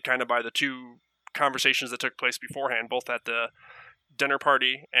indicated kind of by the 2 conversations that took place beforehand, both at the dinner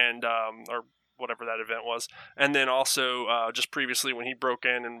party and or whatever that event was, and then also just previously when he broke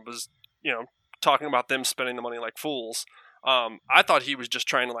in and was talking about them spending the money like fools. I thought he was just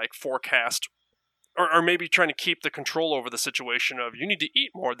trying to like forecast, or maybe trying to keep the control over the situation of, you need to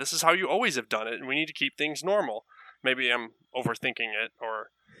eat more. This is how you always have done it, and we need to keep things normal. Maybe I'm overthinking it,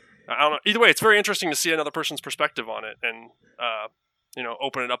 or I don't know. Either way, it's very interesting to see another person's perspective on it, and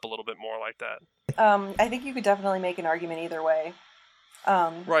open it up a little bit more like that. I think you could definitely make an argument either way.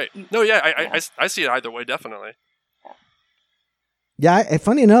 Right. I see it either way, definitely. Yeah,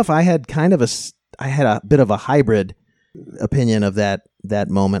 funny enough, I had a bit of a hybrid opinion of that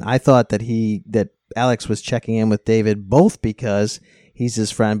moment. I thought that Alex was checking in with David both because he's his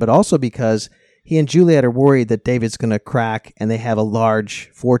friend, but also because he and Juliet are worried that David's going to crack and they have a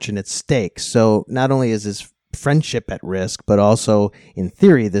large fortune at stake. So not only is his friendship at risk, but also, in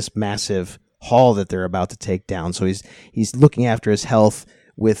theory, this massive haul that they're about to take down. So he's looking after his health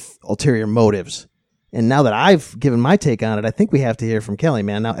with ulterior motives. And now that I've given my take on it, I think we have to hear from Kelly,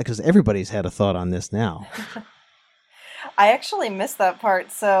 man, now, because everybody's had a thought on this now. I actually missed that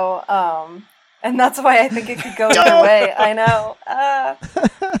part, so and that's why I think it could go either way. I know.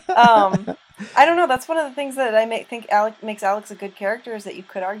 I don't know. That's one of the things that I think makes Alex a good character, is that you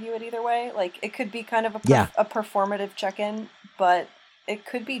could argue it either way. Like, it could be kind of a performative check-in, but it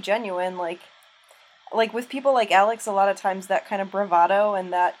could be genuine. Like with people like Alex, a lot of times that kind of bravado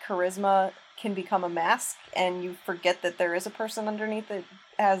and that charisma can become a mask, and you forget that there is a person underneath that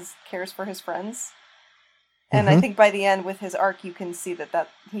cares for his friends. And I think by the end, with his arc, you can see that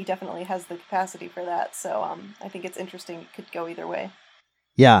he definitely has the capacity for that. So I think it's interesting. It could go either way.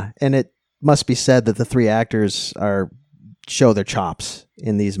 Yeah, and it must be said that the three actors show their chops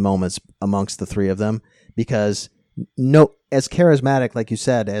in these moments amongst the three of them, because as charismatic, like you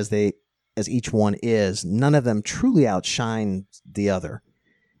said, as each one is, none of them truly outshine the other.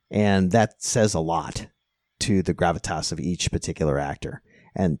 And that says a lot to the gravitas of each particular actor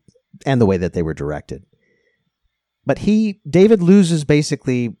and the way that they were directed. But David loses,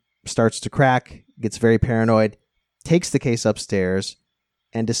 basically starts to crack, gets very paranoid, takes the case upstairs,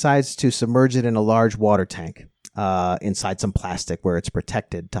 and decides to submerge it in a large water tank inside some plastic where it's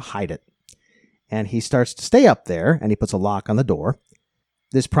protected to hide it. And he starts to stay up there, and he puts a lock on the door.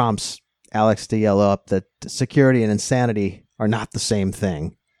 This prompts Alex to yell up that security and insanity are not the same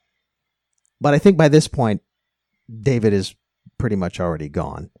thing. But I think by this point, David is pretty much already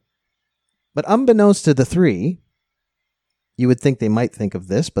gone. But unbeknownst to the three, you would think they might think of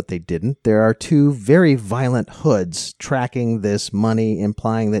this, but they didn't. There are two very violent hoods tracking this money,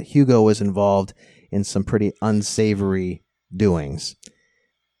 implying that Hugo was involved in some pretty unsavory doings.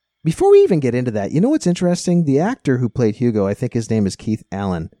 Before we even get into that, you know what's interesting? The actor who played Hugo, I think his name is Keith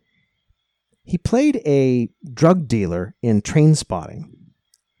Allen, he played a drug dealer in Trainspotting.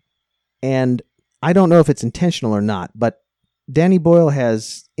 And I don't know if it's intentional or not, but Danny Boyle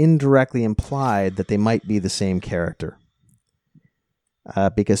has indirectly implied that they might be the same character.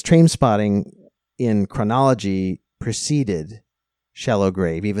 Because Trainspotting in chronology preceded Shallow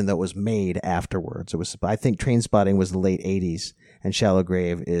Grave, even though it was made afterwards. I think Trainspotting was the late 80s, and Shallow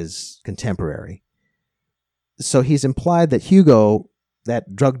Grave is contemporary. So he's implied that Hugo,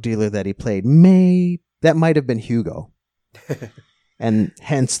 that drug dealer that he played, that might have been Hugo. And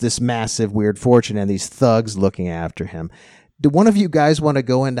hence this massive weird fortune and these thugs looking after him. Do one of you guys want to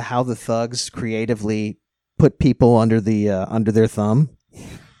go into how the thugs creatively put people under their thumb?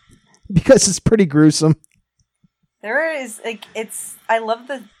 Because it's pretty gruesome. There is I love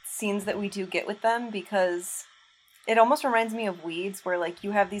the scenes that we do get with them, because it almost reminds me of Weeds, where like you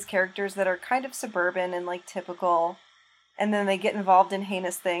have these characters that are kind of suburban and like typical, and then they get involved in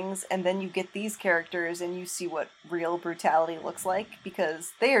heinous things, and then you get these characters and you see what real brutality looks like,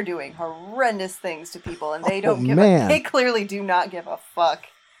 because they are doing horrendous things to people, and they don't they clearly do not give a fuck.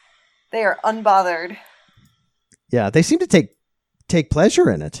 They are unbothered. Yeah, they seem to take pleasure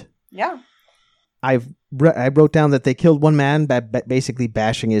in it. Yeah. I wrote down that they killed one man by basically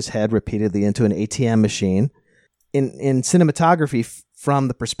bashing his head repeatedly into an ATM machine. In cinematography, from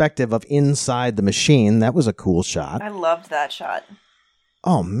the perspective of inside the machine, that was a cool shot. I loved that shot.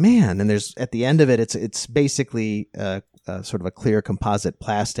 Oh man! And there's at the end of it, it's basically sort of a clear composite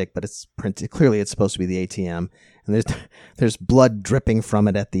plastic, but it's printed clearly. It's supposed to be the ATM, and there's blood dripping from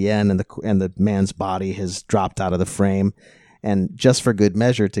it at the end, and the man's body has dropped out of the frame. And just for good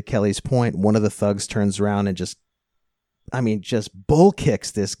measure, to Kelly's point, one of the thugs turns around and just bull kicks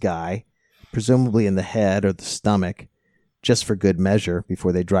this guy, presumably in the head or the stomach, just for good measure,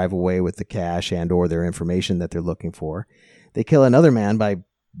 before they drive away with the cash and or their information that they're looking for. They kill another man by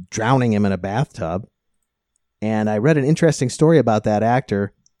drowning him in a bathtub. And I read an interesting story about that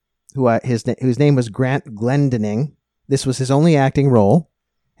actor, whose name was Grant Glendening. This was his only acting role,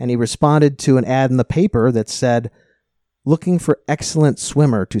 and he responded to an ad in the paper that said, "Looking for excellent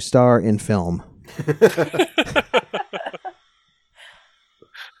swimmer to star in film."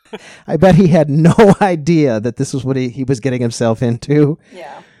 I bet he had no idea that this was what he was getting himself into.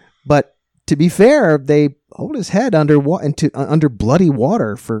 Yeah. But to be fair, they hold his head under bloody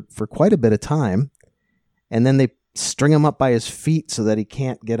water for quite a bit of time. And then they string him up by his feet so that he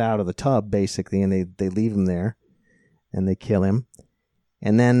can't get out of the tub, basically. And they leave him there and they kill him.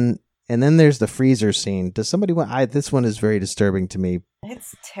 And then there's the freezer scene. Does somebody want? This one is very disturbing to me.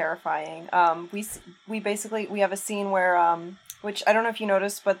 It's terrifying. We have a scene where which I don't know if you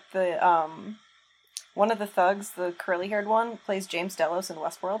noticed, but the one of the thugs, the curly-haired one, plays James Delos in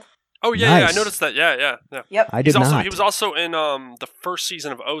Westworld. Oh yeah, Nice. yeah, I noticed that. Yeah. Yep. I did not. He was also in the first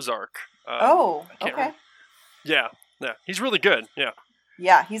season of Ozark. Okay. Remember. Yeah. He's really good. Yeah.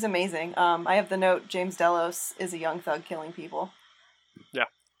 Yeah, he's amazing. I have the note: James Delos is a young thug killing people. Yeah.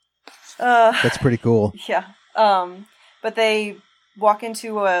 That's pretty cool. Yeah. But they walk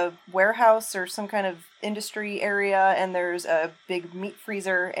into a warehouse or some kind of industry area, and there's a big meat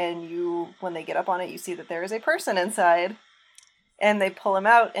freezer, and when they get up on it, you see that there is a person inside. And they pull him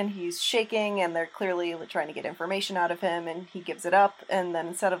out, and he's shaking, and they're clearly trying to get information out of him, and he gives it up, and then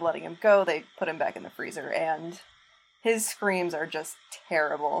instead of letting him go, they put him back in the freezer, and his screams are just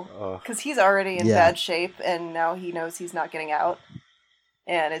terrible. Because he's already in bad shape, and now he knows he's not getting out.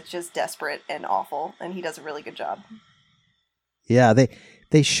 and it's just desperate and awful, and he does a really good job. Yeah,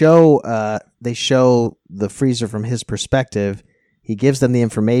 they show the freezer from his perspective. He gives them the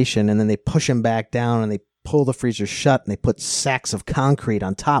information, and then they push him back down, and they pull the freezer shut, and they put sacks of concrete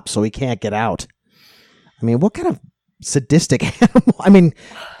on top so he can't get out. I mean, what kind of sadistic animal? I mean,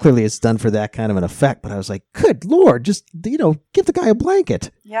 clearly it's done for that kind of an effect, but I was like, good Lord, just, give the guy a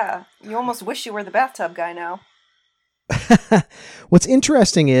blanket. Yeah, you almost wish you were the bathtub guy now. What's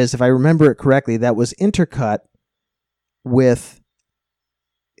interesting is, if I remember it correctly, that was intercut with,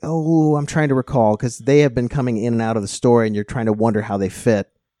 I'm trying to recall, because they have been coming in and out of the story, and you're trying to wonder how they fit.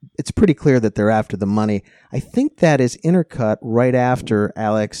 It's pretty clear that they're after the money. I think that is intercut right after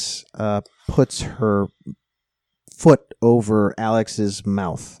Alex puts her foot over Alex's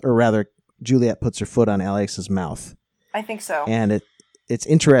mouth, or rather, Juliet puts her foot on Alex's mouth. I think so. And it's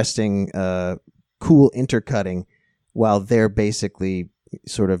interesting, cool intercutting, while they're basically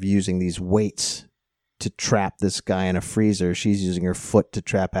sort of using these weights to trap this guy in a freezer. She's using her foot to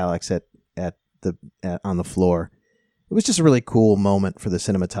trap Alex on the floor. It was just a really cool moment for the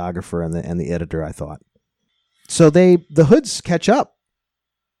cinematographer and the editor, I thought. So the Hoods catch up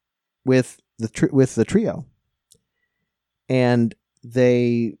with the trio, and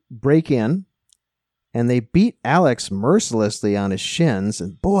they break in, and they beat Alex mercilessly on his shins.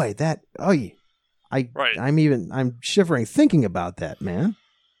 And boy, I'm shivering thinking about that, man.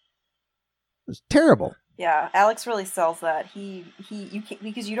 It was terrible. Yeah, Alex really sells that.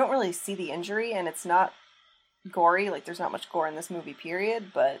 Because you don't really see the injury, and it's not gory. Like, there's not much gore in this movie,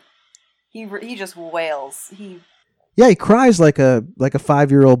 period. But he just wails. He cries like a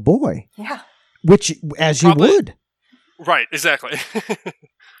 5-year-old boy. Yeah, which as you would. Right, exactly.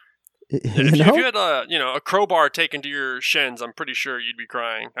 If you had a crowbar taken to your shins, I'm pretty sure you'd be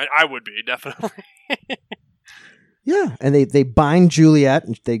crying. I would be, definitely. Yeah, and they bind Juliet,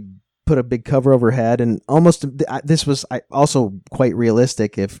 and they put a big cover over her head, and almost this was also quite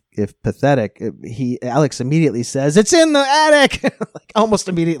realistic, if pathetic. Alex immediately says, "It's in the attic," like almost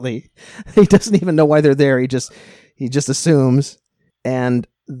immediately. He doesn't even know why they're there. He just assumes, and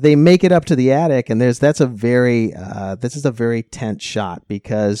they make it up to the attic, and this is a very tense shot,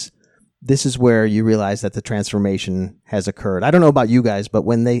 because this is where you realize that the transformation has occurred. I don't know about you guys, but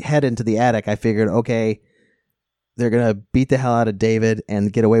when they head into the attic, I figured, okay, they're gonna beat the hell out of David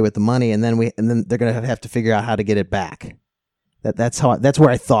and get away with the money, and then they're gonna have to figure out how to get it back. That's where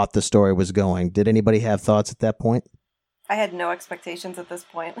I thought the story was going. Did anybody have thoughts at that point? I had no expectations at this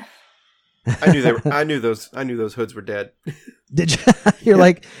point. I knew those Hoods were dead. Did you? You're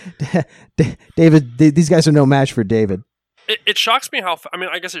like, David. These guys are no match for David. It shocks me how.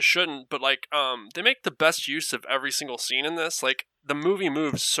 I guess it shouldn't, but they make the best use of every single scene in this. Like, the movie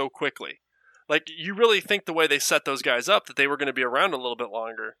moves so quickly. Like, you really think the way they set those guys up that they were going to be around a little bit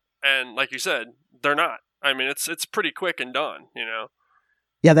longer, and like you said, they're not. I mean, it's pretty quick and done.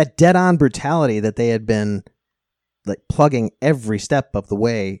 Yeah, that dead-on brutality that they had been like plugging every step of the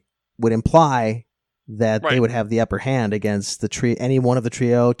way would imply that they would have the upper hand against any one of the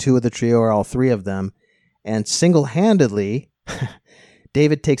trio, two of the trio, or all three of them. And single-handedly,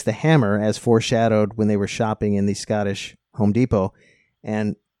 David takes the hammer, as foreshadowed when they were shopping in the Scottish Home Depot.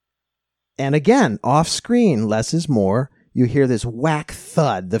 And again, off-screen, less is more. You hear this whack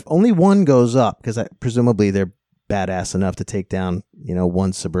thud. Only one goes up, because presumably they're badass enough to take down,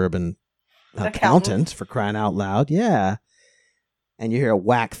 one suburban accountant, for crying out loud. Yeah. And you hear a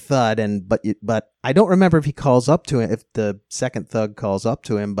whack thud, but I don't remember if he calls up to him, if the second thug calls up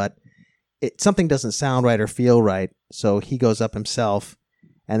to him, but something doesn't sound right or feel right, so he goes up himself,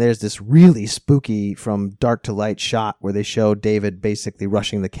 and there's this really spooky from dark to light shot where they show David basically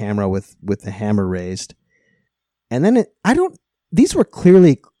rushing the camera with the hammer raised. And then these were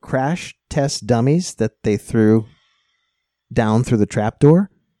clearly crash test dummies that they threw down through the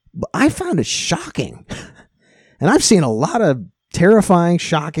trapdoor, but I found it shocking. And I've seen a lot of terrifying,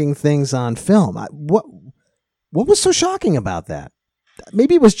 shocking things on film. What was so shocking about that?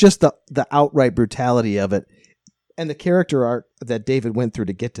 Maybe it was just the outright brutality of it and the character arc that David went through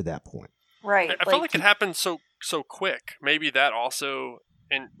to get to that point. Right. I felt like it happened so quick. Maybe that also,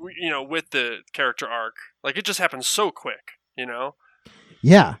 and with the character arc, like, it just happened so quick.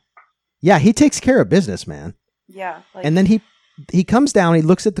 Yeah, he takes care of business, man. Yeah. And then he comes down, he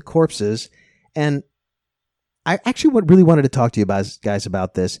looks at the corpses, and I actually really wanted to talk to you guys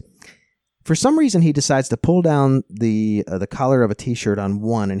about this. For some reason, he decides to pull down the collar of a T-shirt on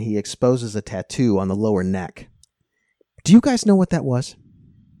one, and he exposes a tattoo on the lower neck. Do you guys know what that was?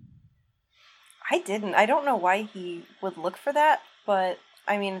 I didn't. I don't know why he would look for that, but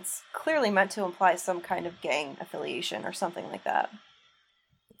it's clearly meant to imply some kind of gang affiliation or something like that.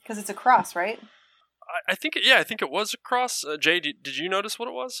 Because it's a cross, right? I think it was a cross. Jay, did you notice what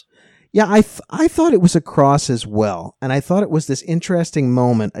it was? Yeah, I thought it was a cross as well. And I thought it was this interesting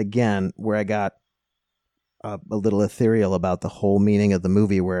moment, again, where I got a little ethereal about the whole meaning of the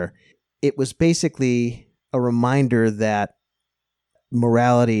movie, where it was basically a reminder that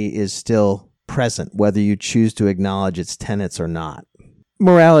morality is still present, whether you choose to acknowledge its tenets or not.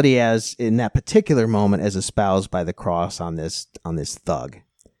 Morality, as in that particular moment, as espoused by the cross on this thug,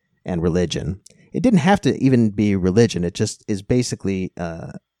 and religion. It didn't have to even be religion. It just is basically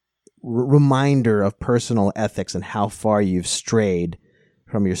a reminder of personal ethics and how far you've strayed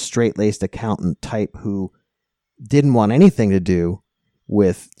from your straight-laced accountant type who didn't want anything to do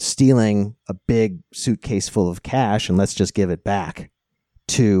with stealing a big suitcase full of cash and let's just give it back,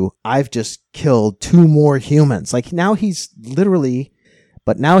 to I've just killed 2 more humans. Like now he's literally,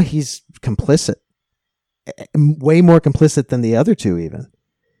 but now he's complicit, way more complicit than the other 2 even.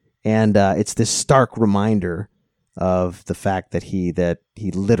 And it's this stark reminder of the fact that he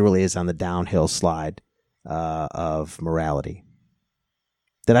literally is on the downhill slide of morality.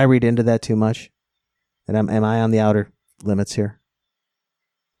 Did I read into that too much? And am I on the outer limits here?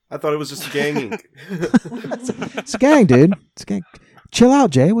 I thought it was just ganging. It's a gang, dude. It's a gang. Chill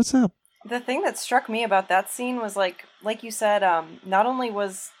out, Jay. What's up? The thing that struck me about that scene was like you said, not only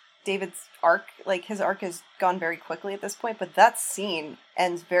was David's arc, like his arc has gone very quickly at this point, but that scene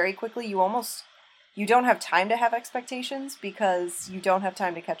ends very quickly. You don't have time to have expectations because you don't have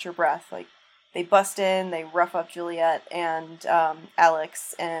time to catch your breath. Like they bust in, they rough up Juliet and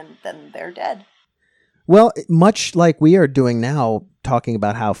Alex, and then they're dead. Well, much like we are doing now, talking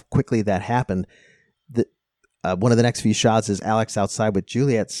about how quickly that happened, one of the next few shots is Alex outside with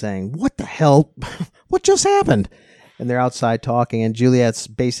Juliet saying, "What the hell? What just happened?" And they're outside talking, and Juliet's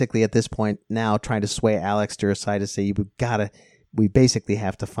basically at this point now trying to sway Alex to her side to say, we basically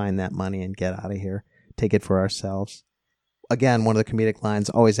have to find that money and get out of here, take it for ourselves. Again, one of the comedic lines,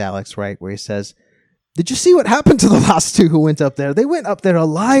 always Alex, right, where he says, "Did you see what happened to the last 2 who went up there? They went up there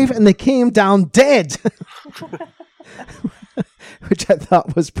alive and they came down dead." Which I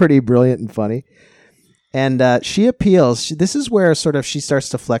thought was pretty brilliant and funny. And she appeals. This is where sort of she starts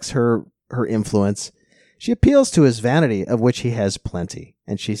to flex her influence. She appeals to his vanity, of which he has plenty.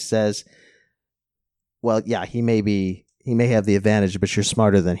 And she says, "Well, yeah, he may have the advantage, but you're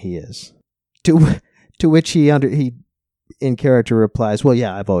smarter than he is." To which he in character replies, "Well,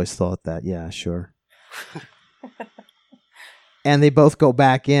 yeah, I've always thought that. Yeah, sure." And they both go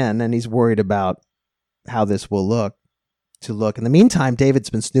back in, and he's worried about how this will look. In the meantime,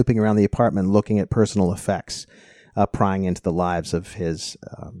 David's been snooping around the apartment looking at personal effects, prying into the lives of his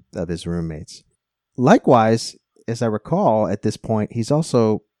roommates. Likewise, as I recall, at this point, he's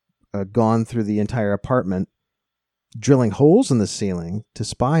also gone through the entire apartment, drilling holes in the ceiling to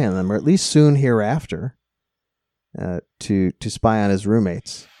spy on them, or at least soon hereafter, to spy on his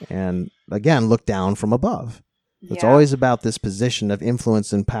roommates, and again look down from above. Yeah. It's always about this position of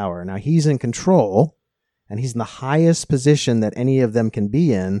influence and power. Now he's in control, and he's in the highest position that any of them can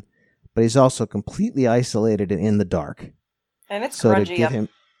be in, but he's also completely isolated and in the dark. And it's grungy up.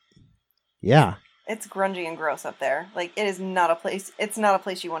 Yeah. It's grungy and gross up there. Like, it is not a place. It's not a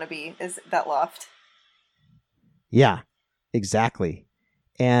place you want to be. Is that loft? Yeah, exactly.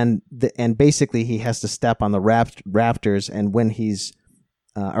 And basically, he has to step on the rafters, and when he's,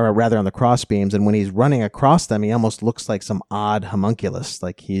 or rather, on the crossbeams, and when he's running across them, he almost looks like some odd homunculus.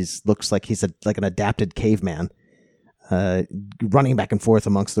 Like looks like he's like an adapted caveman, running back and forth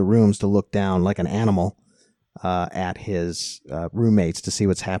amongst the rooms to look down like an animal. At his roommates to see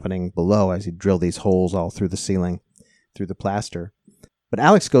what's happening below as he drilled these holes all through the ceiling, through the plaster. But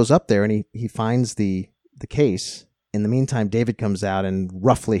Alex goes up there and he finds the case. In the meantime, David comes out and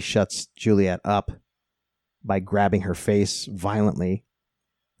roughly shuts Juliet up by grabbing her face violently.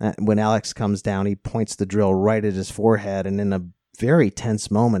 When Alex comes down, he points the drill right at his forehead, and in a very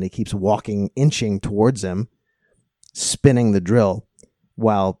tense moment, he keeps inching towards him, spinning the drill,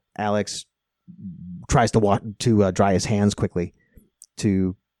 while Alex tries to dry his hands quickly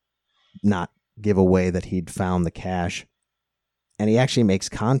to not give away that he'd found the cash. And he actually makes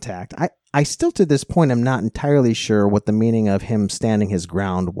contact. I still to this point am not entirely sure what the meaning of him standing his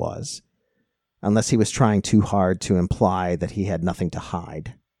ground was, unless he was trying too hard to imply that he had nothing to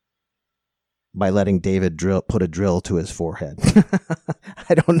hide by letting David put a drill to his forehead.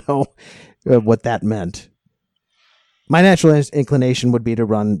 I don't know what that meant. My natural inclination would be to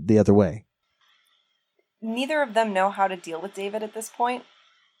run the other way. Neither of them know how to deal with David at this point.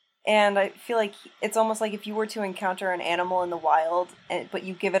 And I feel like it's almost like if you were to encounter an animal in the wild, but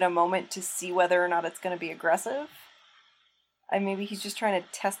you give it a moment to see whether or not it's going to be aggressive. Maybe he's just trying to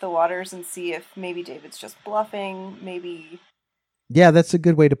test the waters and see if maybe David's just bluffing, maybe... Yeah, that's a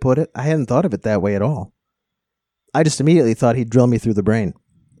good way to put it. I hadn't thought of it that way at all. I just immediately thought he'd drill me through the brain.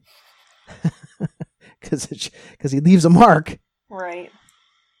 Because he leaves a mark. Right.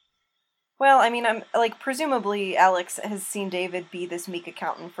 Well, I mean, presumably Alex has seen David be this meek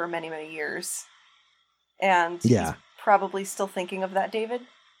accountant for many, many years. And he's probably still thinking of that David.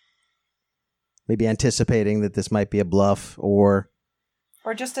 Maybe anticipating that this might be a bluff or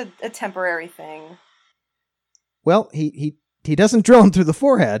just a temporary thing. Well, he doesn't drill him through the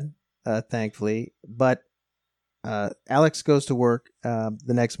forehead, thankfully, but Alex goes to work the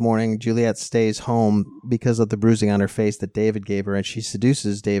next morning. Juliet stays home because of the bruising on her face that David gave her, and she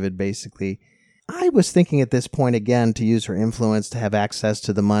seduces David, basically. I was thinking at this point, again, to use her influence to have access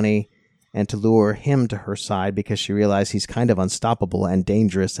to the money and to lure him to her side because she realized he's kind of unstoppable and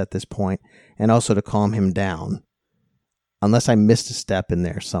dangerous at this point, and also to calm him down. Unless I missed a step in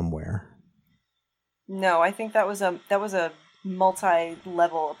there somewhere. No, I think that was a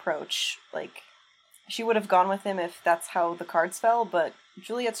multi-level approach. Like, she would have gone with him if that's how the cards fell, but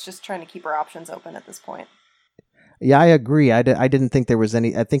Juliet's just trying to keep her options open at this point. Yeah, I agree. I didn't think there was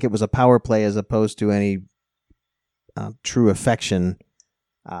any... I think it was a power play as opposed to any true affection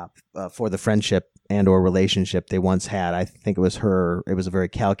for the friendship and or relationship they once had. I think it was a very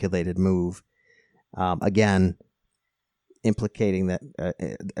calculated move. Again, implying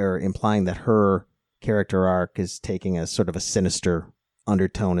that her character arc is taking a sort of a sinister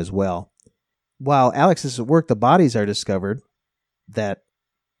undertone as well. While Alex is at work, the bodies are discovered that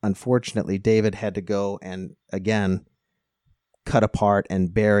unfortunately David had to go and again cut apart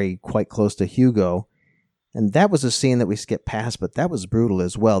and bury quite close to Hugo. And that was a scene that we skipped past, but that was brutal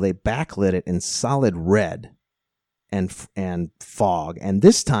as well. They backlit it in solid red and fog. And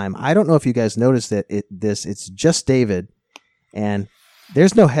this time, I don't know if you guys noticed that it's just David, and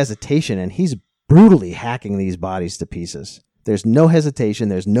there's no hesitation, and he's brutally hacking these bodies to pieces. There's no hesitation.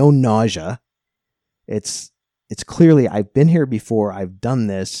 There's no nausea. It's clearly, I've been here before. I've done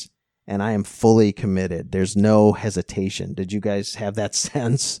this, and I am fully committed. There's no hesitation. Did you guys have that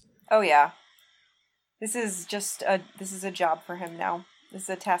sense? Oh, yeah. This is a job for him now. This is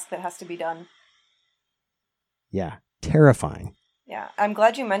a task that has to be done. Yeah, terrifying. Yeah, I'm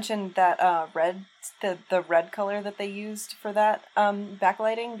glad you mentioned that red, the red color that they used for that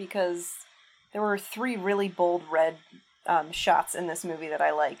backlighting, because there were 3 really bold red shots in this movie that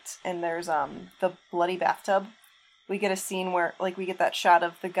I liked. And there's the bloody bathtub. We get a scene where, like, we get that shot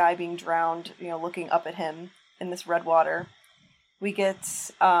of the guy being drowned, looking up at him in this red water. We get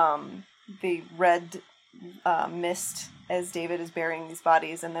the red mist as David is burying these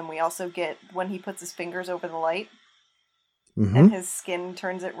bodies, and then we also get when he puts his fingers over the light and his skin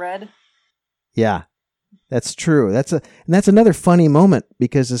turns it red. Yeah, that's true. That's another funny moment,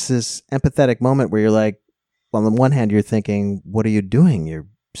 because it's this empathetic moment where you're like, well, on the one hand, you're thinking, what are you doing? You're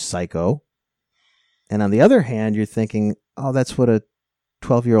psycho. And on the other hand, you're thinking, oh, that's what a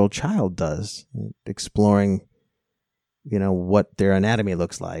 12-year-old child does, exploring what their anatomy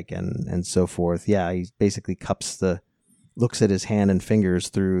looks like and so forth. Yeah, he basically looks at his hand and fingers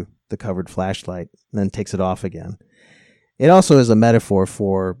through the covered flashlight and then takes it off again. It also is a metaphor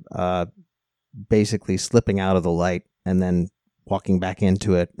for basically slipping out of the light and then walking back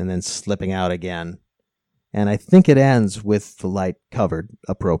into it and then slipping out again. And I think it ends with the light covered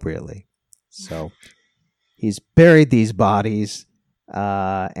appropriately. So he's buried these bodies,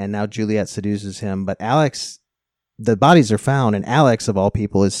 and now Juliet seduces him. But Alex, the bodies are found, and Alex, of all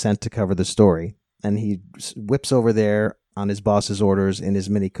people, is sent to cover the story. And he whips over there on his boss's orders in his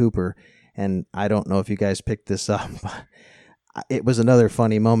Mini Cooper. And I don't know if you guys picked this up, but it was another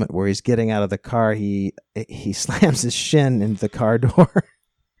funny moment where he's getting out of the car. He slams his shin into the car door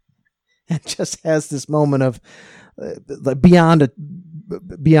and just has this moment of beyond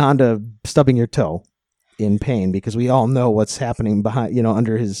a stubbing your toe in pain, because we all know what's happening behind,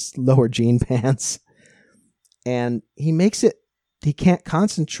 under his lower jean pants. And he can't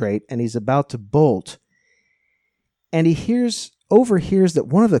concentrate, and he's about to bolt. And he overhears that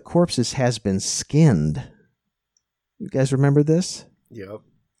one of the corpses has been skinned. You guys remember this? Yep.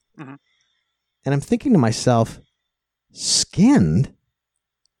 Mm-hmm. And I'm thinking to myself, skinned?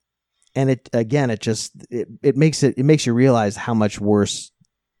 And it makes you realize how much worse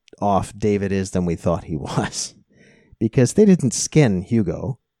off David is than we thought he was. Because they didn't skin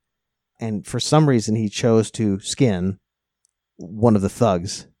Hugo. And for some reason, he chose to skin one of the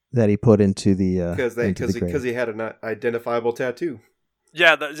thugs that he put into the because he had an identifiable tattoo.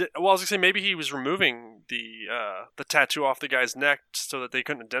 Yeah, I was gonna say maybe he was removing the tattoo off the guy's neck so that they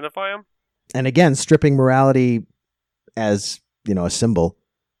couldn't identify him. And again, stripping morality as, a symbol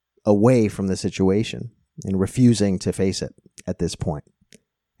away from the situation and refusing to face it at this point.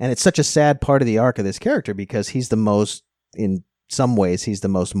 And it's such a sad part of the arc of this character because he's the most, in some ways, he's the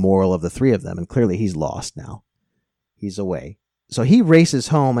most moral of the three of them. And clearly he's lost now. He's away. So he races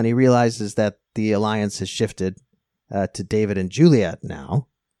home and he realizes that the alliance has shifted to David and Juliet now,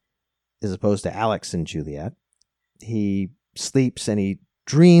 as opposed to Alex and Juliet. He sleeps and he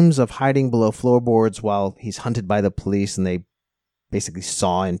dreams of hiding below floorboards while he's hunted by the police, and they basically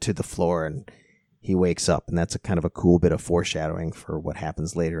saw into the floor, and he wakes up. And that's a kind of a cool bit of foreshadowing for what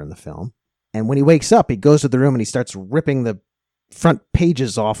happens later in the film. And when he wakes up, he goes to the room and he starts ripping the front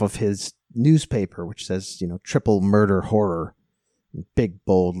pages off of his newspaper, which says, triple murder horror in big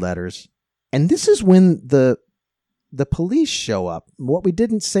bold letters. And this is when the police show up. What we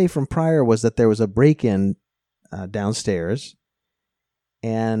didn't say from prior was that there was a break-in downstairs,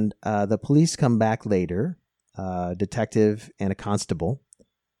 and the police come back later, a detective and a constable,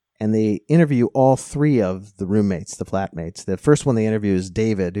 and they interview all three of the roommates, the flatmates. The first one they interview is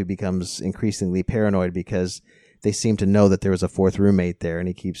David, who becomes increasingly paranoid because they seem to know that there was a fourth roommate there, and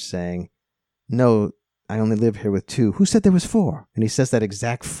he keeps saying, "No, I only live here with two. Who said there was four?" And he says that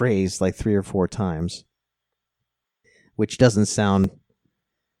exact phrase like 3 or 4 times, which doesn't sound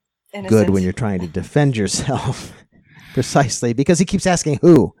Innocent. good when you're trying to defend yourself. Precisely, because he keeps asking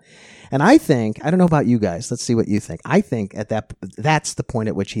who. And I think, I don't know about you guys, let's see what you think. I think that's the point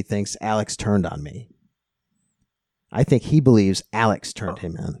at which he thinks Alex turned on me. I think he believes Alex turned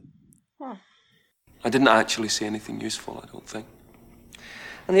him in. I didn't actually see anything useful, I don't think.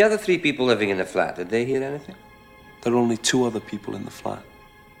 And the other 3 people living in the flat, did they hear anything? There are only 2 other people in the flat.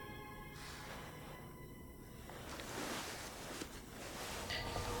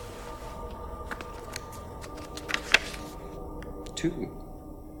 Two.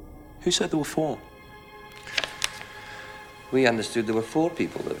 Who said there were 4? We understood there were 4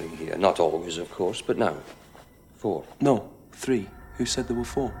 people living here. Not always, of course, but now. 4. No, 3. Who said there were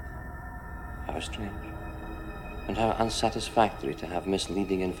 4? How strange. And how unsatisfactory to have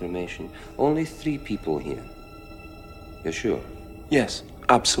misleading information. Only 3 people here. You're sure? Yes,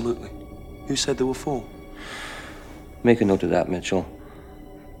 absolutely. Who said there were 4? Make a note of that, Mitchell.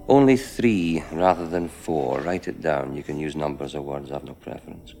 Only 3 rather than 4. Write it down. You can use numbers or words. I have no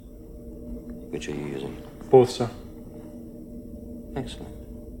preference. Which are you using? Both, sir. Excellent.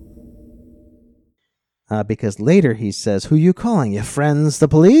 Because later he says, "Who you calling? Your friends, the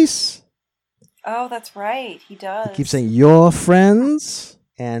police?" Oh, that's right. He does. He keeps saying, "Your friends?"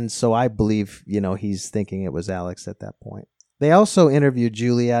 And so I believe, he's thinking it was Alex at that point. They also interviewed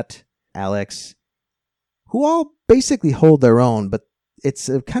Juliet, Alex, who all basically hold their own, but it's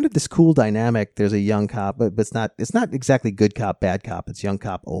kind of this cool dynamic. There's a young cop, but it's not exactly good cop, bad cop. It's young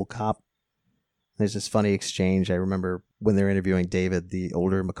cop, old cop. There's this funny exchange. I remember when they're interviewing David, the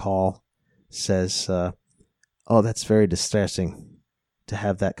older McCall says, "Oh, that's very distressing to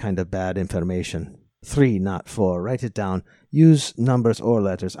have that kind of bad information. 3, not 4. Write it down. Use numbers or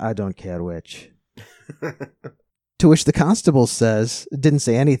letters. I don't care which." To which the constable didn't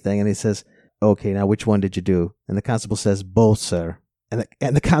say anything, and he says, "Okay, now which one did you do?" And the constable says, "Both, sir." And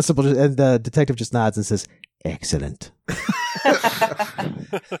the detective just nods and says, "Excellent."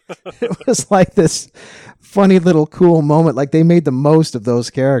 It was like this funny little cool moment. Like they made the most of those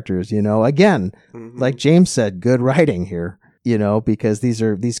characters, Again, like James said, good writing here, because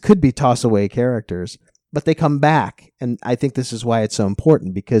these could be toss away characters, but they come back. And I think this is why it's so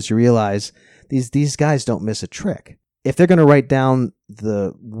important, because you realize these guys don't miss a trick. If they're going to write down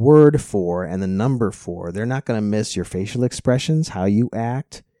the word 4 and the number 4, they're not going to miss your facial expressions, how you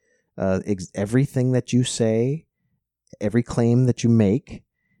act, everything that you say, every claim that you make.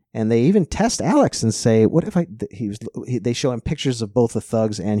 And they even test Alex and say, "What if they show him pictures of both the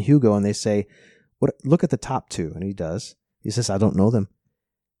thugs and Hugo, and they say, look at the top 2. And he does. He says, "I don't know them."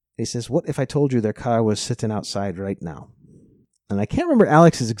 He says, "What if I told you their car was sitting outside right now?" And I can't remember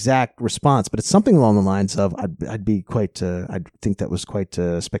Alex's exact response, but it's something along the lines of, I'd think that was quite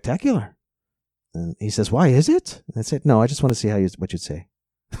spectacular. And he says, "Why is it?" And I said, "No, I just want to see what you'd say."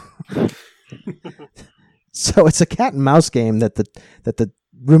 So it's a cat and mouse game that the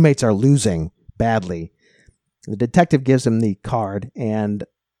roommates are losing badly. The detective gives him the card, and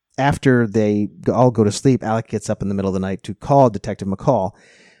after they all go to sleep, Alec gets up in the middle of the night to call Detective McCall.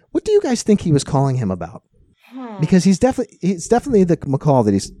 What do you guys think he was calling him about? Because he's definitely the McCall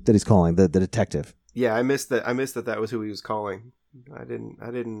that he's calling, the detective. Yeah, I missed that was who he was calling. I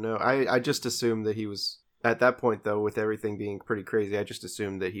didn't know. I just assumed that he was at that point, though, with everything being pretty crazy. I just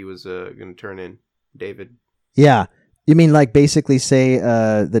assumed that he was going to turn in David. Yeah, You mean like basically say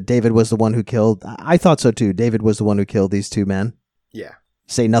that David was the one who killed? I thought so too. David was the one who killed these two men. Yeah.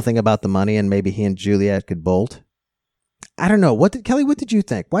 Say nothing about the money, and maybe he and Juliet could bolt. I don't know. Kelly? What did you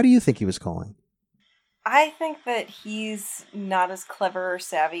think? Why do you think he was calling? I think that he's not as clever or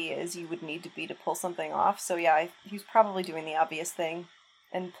savvy as you would need to be to pull something off. So yeah, he was probably doing the obvious thing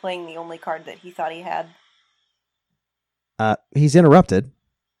and playing the only card that he thought he had. He's interrupted.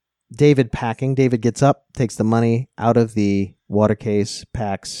 David packing. David gets up, takes the money out of the water case,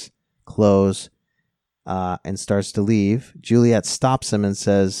 packs clothes, and starts to leave. Juliet stops him and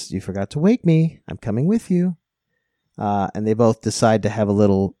says, "You forgot to wake me. I'm coming with you." And they both decide to have a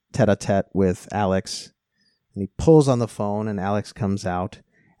little tete-a-tete with Alex. And he pulls on the phone, and Alex comes out.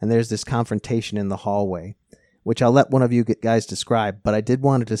 And there's this confrontation in the hallway, which I'll let one of you guys describe. But I did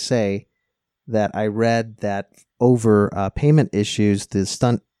wanted to say that I read that over payment issues,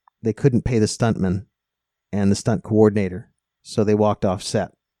 they couldn't pay the stuntman and the stunt coordinator, so they walked off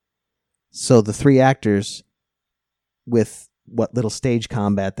set. So the three actors, with what little stage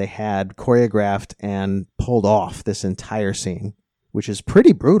combat they had, choreographed and pulled off this entire scene, which is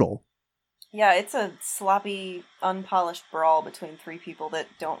pretty brutal. Yeah, it's a sloppy, unpolished brawl between three people that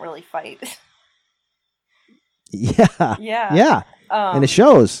don't really fight. Yeah. Yeah. And it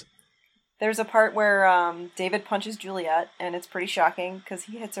shows. There's a part where David punches Juliet, and it's pretty shocking because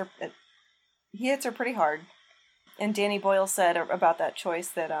he hits her pretty hard. And Danny Boyle said about that choice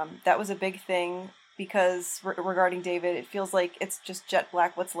that that was a big thing because regarding David, it feels like it's just jet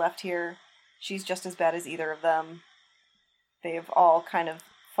black what's left here. She's just as bad as either of them. They've all kind of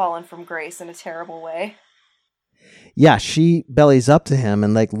fallen from grace in a terrible way. Yeah, she bellies up to him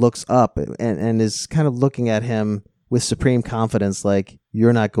and like looks up and is kind of looking at him with supreme confidence, like,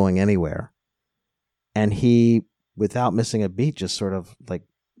 you're not going anywhere. And he, without missing a beat, just sort of like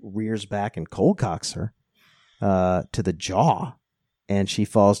rears back and cold cocks her to the jaw. And she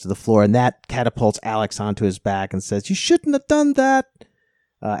falls to the floor, and that catapults Alex onto his back and says, "You shouldn't have done that."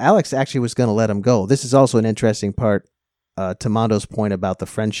 Alex actually was going to let him go. This is also an interesting part to Mondo's point about the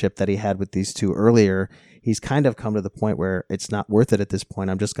friendship that he had with these two earlier. He's kind of come to the point where it's not worth it at this point.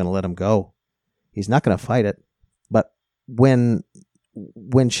 I'm just going to let him go. He's not going to fight it. But when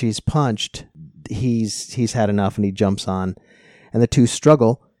she's punched, he's had enough, and he jumps on, and the two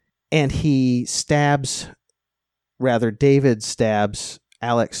struggle, and David stabs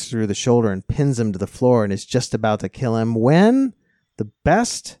Alex through the shoulder and pins him to the floor and is just about to kill him when the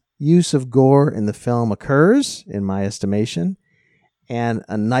best use of gore in the film occurs, in my estimation, and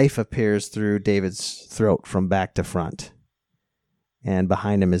a knife appears through David's throat from back to front. And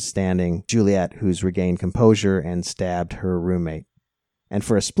behind him is standing Juliet, who's regained composure and stabbed her roommate. And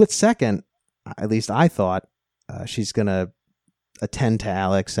for a split second, at least I thought, she's going to attend to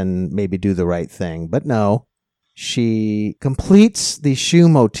Alex and maybe do the right thing. But no, she completes the shoe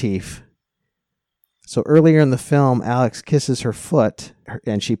motif. So earlier in the film, Alex kisses her foot,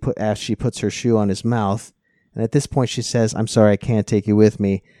 and she puts her shoe on his mouth. And at this point, she says, "I'm sorry, I can't take you with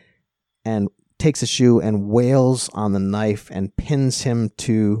me," and takes a shoe and wails on the knife and pins him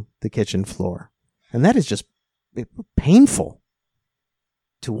to the kitchen floor. And that is just painful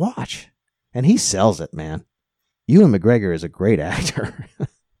to watch. And he sells it, man. Ewan McGregor is a great actor.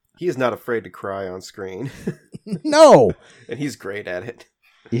 He is not afraid to cry on screen. No! And he's great at it.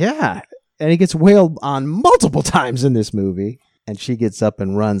 Yeah. And he gets wailed on multiple times in this movie. And she gets up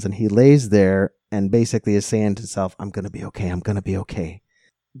and runs, and he lays there and basically is saying to himself, "I'm going to be okay. I'm going to be okay."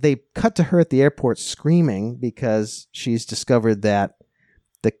 They cut to her at the airport screaming because she's discovered that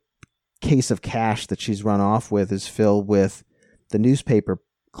the case of cash that she's run off with is filled with the newspaper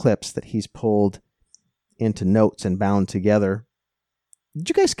clips that he's pulled into notes and bound together. Did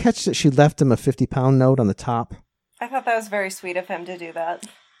you guys catch that she left him a 50-pound note on the top? I thought that was very sweet of him to do that.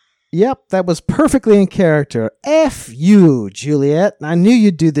 Yep, that was perfectly in character. F you, Juliet. I knew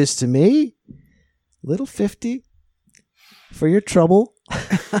you'd do this to me. Little 50 for your trouble.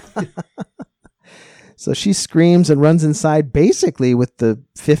 So she screams and runs inside, basically with the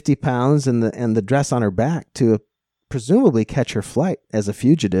 50 pounds and the dress on her back, to presumably catch her flight as a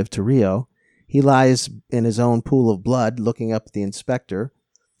fugitive to Rio. He lies in his own pool of blood, looking up at the inspector.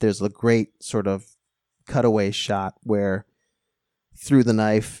 There's a great sort of cutaway shot where through the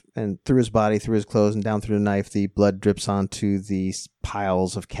knife and through his body, through his clothes, and down through the knife, the blood drips onto these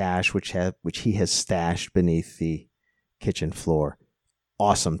piles of cash which he has stashed beneath the kitchen floor.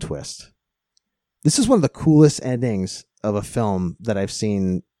 Awesome twist. This is one of the coolest endings of a film that I've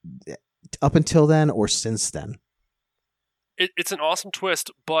seen up until then or since then. It's an awesome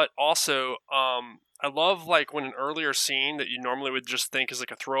twist, but also I love like when an earlier scene that you normally would just think is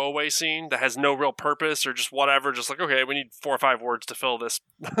like a throwaway scene that has no real purpose or just whatever, just like, okay, we need 4 or 5 words to fill this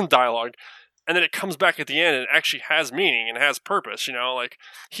dialogue. And then it comes back at the end and it actually has meaning and has purpose, you know? Like,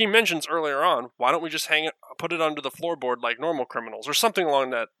 he mentions earlier on, why don't we just put it under the floorboard like normal criminals or something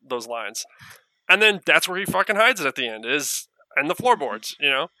along those lines. And then that's where he fucking hides it at the end, is in the floorboards, you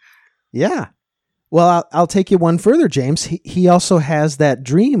know? Yeah. Well, I'll take you one further, James. He also has that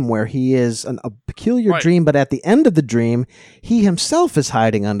dream where he is a peculiar dream, but at the end of the dream, he himself is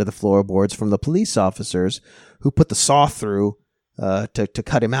hiding under the floorboards from the police officers who put the saw through to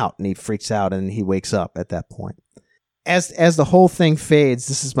cut him out, and he freaks out and he wakes up at that point. As the whole thing fades,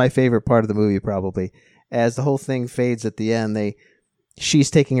 this is my favorite part of the movie probably. As the whole thing fades at the end,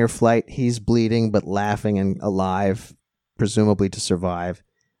 she's taking her flight, he's bleeding but laughing and alive, presumably to survive.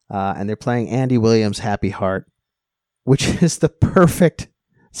 And they're playing Andy Williams' Happy Heart, which is the perfect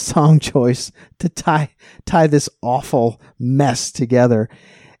song choice to tie this awful mess together.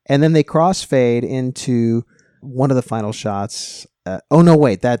 And then they crossfade into one of the final shots.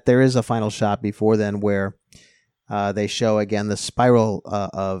 There is a final shot before then where they show again the spiral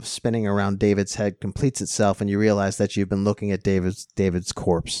of spinning around David's head completes itself, and you realize that you've been looking at David's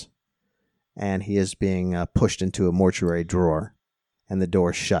corpse, and he is being pushed into a mortuary drawer. And the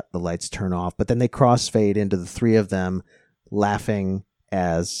door's shut, the lights turn off. But then they crossfade into the 3 of them laughing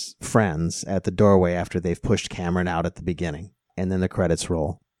as friends at the doorway after they've pushed Cameron out at the beginning. And then the credits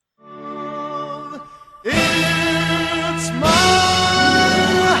roll. It's my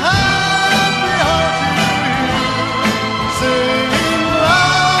happy heart singing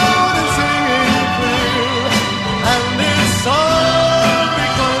loud and singing clear, and it's all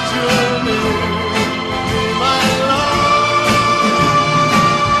because you're near, my love.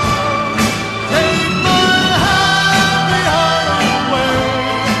 Take my happy heart away,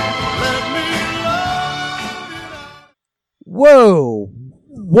 let me love you. Whoa!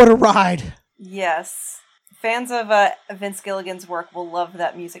 What a ride! Yes. Fans of Vince Gilligan's work will love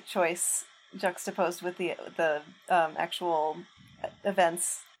that music choice juxtaposed with the actual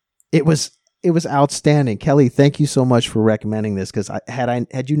events. It was outstanding. Kelly, thank you so much for recommending this, because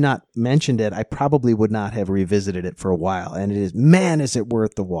had you not mentioned it, I probably would not have revisited it for a while. And is it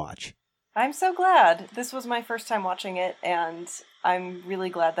worth the watch. I'm so glad. This was my first time watching it, and I'm really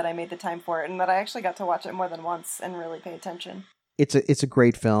glad that I made the time for it and that I actually got to watch it more than once and really pay attention. It's a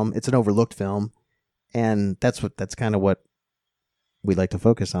great film. It's an overlooked film. And that's kind of what we like to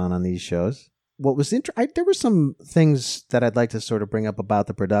focus on these shows. What was there were some things that I'd like to sort of bring up about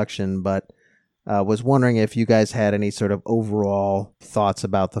the production, but was wondering if you guys had any sort of overall thoughts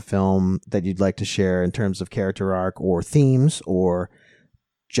about the film that you'd like to share in terms of character arc or themes, or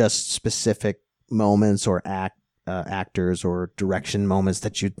just specific moments or actors or direction moments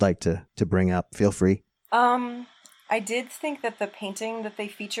that you'd like to bring up. Feel free. I did think that the painting that they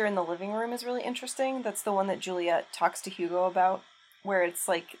feature in the living room is really interesting. That's the one that Juliet talks to Hugo about, where it's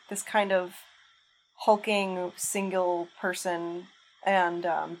like this kind of hulking single person, and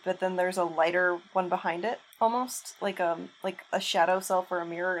but then there's a lighter one behind it, almost like a shadow self or a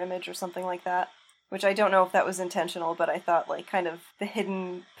mirror image or something like that. Which I don't know if that was intentional, but I thought like kind of the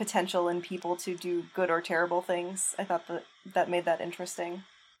hidden potential in people to do good or terrible things. I thought that made that interesting.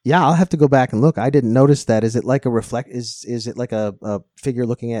 Yeah, I'll have to go back and look. I didn't notice that. Is it like is it like a figure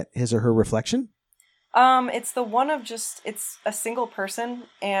looking at his or her reflection? It's the one of it's a single person,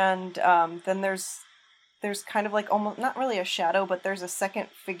 and then there's kind of like almost not really a shadow, but there's a second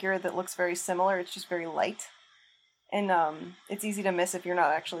figure that looks very similar. It's just very light, and it's easy to miss if you're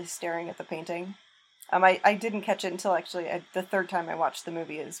not actually staring at the painting. I didn't catch it until actually the third time I watched the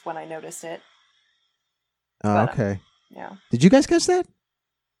movie is when I noticed it. Oh, okay. Yeah. Did you guys catch that?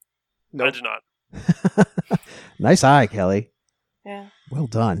 No, I did not. Nice eye, Kelly. Yeah. Well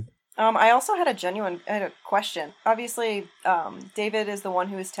done. I also had a question. Obviously, David is the one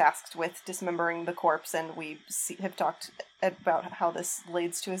who is tasked with dismembering the corpse, and we have talked about how this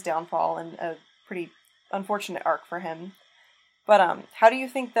leads to his downfall and a pretty unfortunate arc for him. But how do you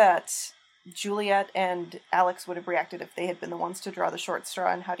think that Juliet and Alex would have reacted if they had been the ones to draw the short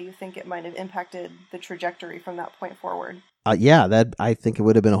straw, and how do you think it might have impacted the trajectory from that point forward? I think it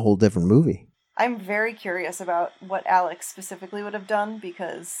would have been a whole different movie. I'm very curious about what Alex specifically would have done,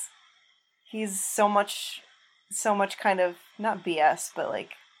 because he's so much kind of, not BS, but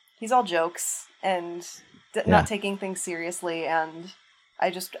like, he's all jokes and not taking things seriously, and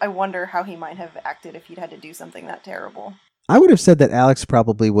I wonder how he might have acted if he'd had to do something that terrible. I would have said that Alex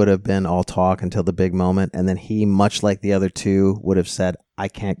probably would have been all talk until the big moment, and then he, much like the other two, would have said, I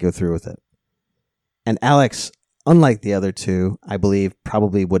can't go through with it. And Alex, unlike the other two, I believe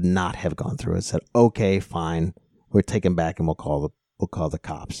probably would not have gone through it. Said, "Okay, fine, we're taking back and we'll call the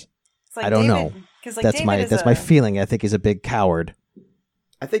cops." Like I don't David, know. 'cause, like, That's David my feeling. I think he's a big coward.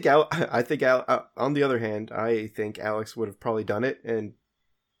 I think on the other hand, I think Alex would have probably done it and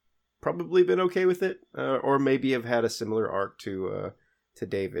probably been okay with it, or maybe have had a similar arc to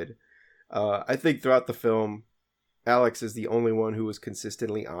David. I think throughout the film, Alex is the only one who was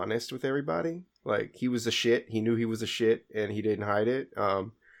consistently honest with everybody. Like, he was a shit. He knew he was a shit, and he didn't hide it.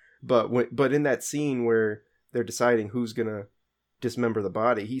 But in that scene where they're deciding who's gonna dismember the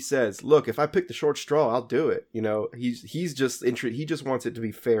body, he says, "Look, if I pick the short straw, I'll do it." You know, he just wants it to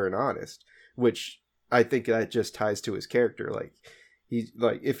be fair and honest, which I think that just ties to his character. Like, he's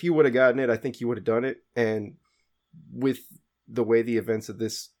like, if he would have gotten it, I think he would have done it. And with the way the events of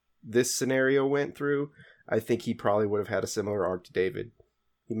this scenario went through, I think he probably would have had a similar arc to David.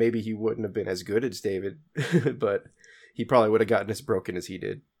 Maybe he wouldn't have been as good as David, but he probably would have gotten as broken as he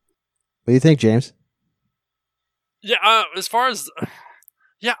did. What do you think, James? Yeah, as far as...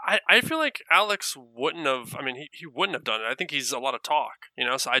 Yeah, I feel like Alex wouldn't have... I mean, he wouldn't have done it. I think he's a lot of talk, you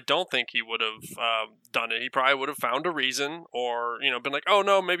know? So I don't think he would have done it. He probably would have found a reason or, you know, been like, oh,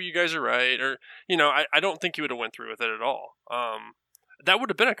 no, maybe you guys are right. Or, you know, I don't think he would have went through with it at all. That would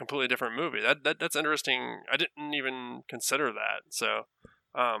have been a completely different movie. That's interesting. I didn't even consider that. So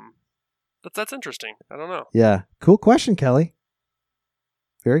that's interesting. I don't know. Yeah. Cool question, Kelly.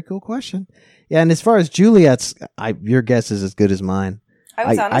 Very cool question. Yeah, and as far as Juliet's, your guess is as good as mine. I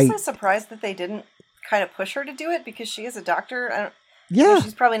was honestly surprised that they didn't kind of push her to do it because she is a doctor. Yeah.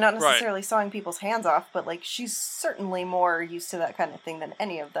 She's probably not necessarily sawing people's hands off, but like she's certainly more used to that kind of thing than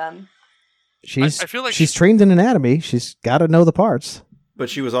any of them. I feel like she's trained in anatomy. She's got to know the parts. But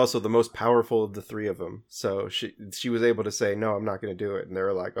she was also the most powerful of the three of them. So she was able to say, no, I'm not going to do it. And they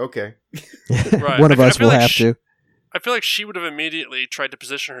were like, okay. Right. One of us will have to. I feel like she would have immediately tried to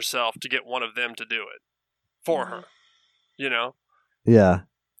position herself to get one of them to do it for her. You know? Yeah.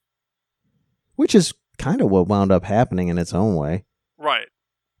 Which is kind of what wound up happening in its own way. Right.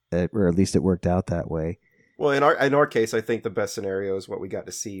 Or at least it worked out that way. Well, in our case, I think the best scenario is what we got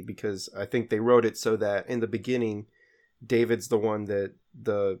to see, because I think they wrote it so that in the beginning, David's the one that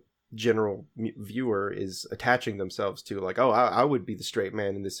the general viewer is attaching themselves to. Like, oh, I would be the straight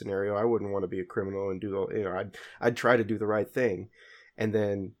man in this scenario. I wouldn't want to be a criminal and do, you know, I'd try to do the right thing. And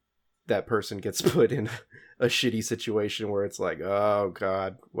then that person gets put in a shitty situation where it's like, oh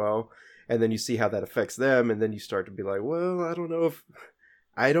God, well, and then you see how that affects them. And then you start to be like, well, I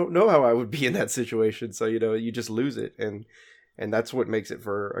don't know how I would be in that situation. So, you know, you just lose it. And that's what makes it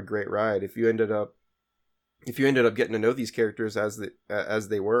for a great ride. If you ended up getting to know these characters as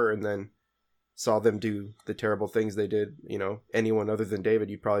they were, and then saw them do the terrible things they did, you know, anyone other than David,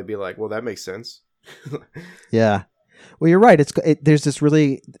 you'd probably be like, well, that makes sense. Yeah. Well, you're right. There's this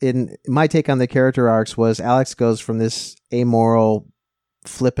really, in my take on the character arcs was Alex goes from this amoral,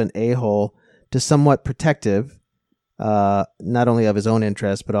 flippant a-hole to somewhat protective, not only of his own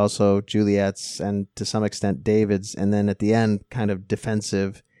interests, but also Juliet's and to some extent David's. And then at the end, kind of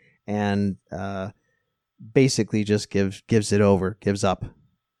defensive and basically just gives it over, gives up.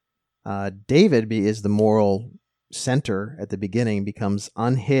 David is the moral center at the beginning, becomes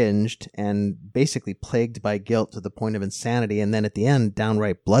unhinged and basically plagued by guilt to the point of insanity, and then at the end,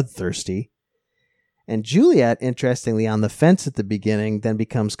 downright bloodthirsty. And Juliet, interestingly, on the fence at the beginning, then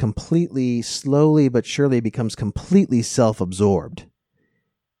becomes slowly but surely becomes completely self-absorbed.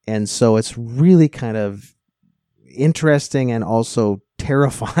 And so it's really kind of interesting and also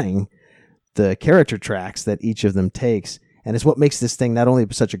terrifying, the character tracks that each of them takes. And it's what makes this thing not only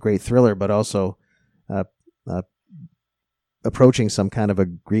such a great thriller, but also approaching some kind of a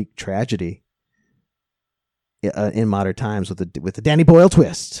Greek tragedy in modern times with the Danny Boyle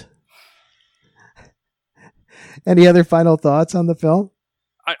twist. Any other final thoughts on the film?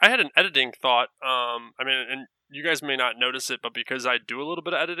 I had an editing thought. I mean, and you guys may not notice it, but because I do a little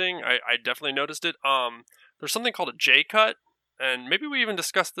bit of editing, I definitely noticed it. There's something called a J-cut, and maybe we even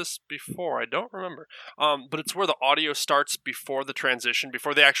discussed this before. I don't remember. But it's where the audio starts before the transition,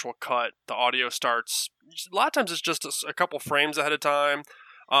 before the actual cut. The audio starts. A lot of times it's just a couple frames ahead of time.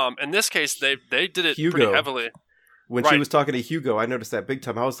 In this case, they did it pretty heavily. When she was talking to Hugo, I noticed that big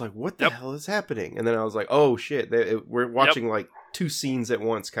time. I was like, what the hell is happening? And then I was like, oh shit, we're watching like two scenes at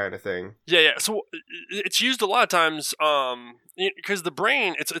once kind of thing. Yeah. So it's used a lot of times because the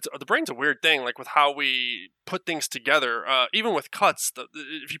brain, the brain's a weird thing, like with how we put things together. Even with cuts,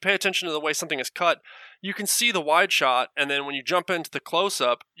 if you pay attention to the way something is cut, you can see the wide shot, and then when you jump into the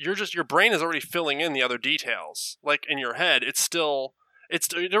close-up, your brain is already filling in the other details. Like in your head, it's still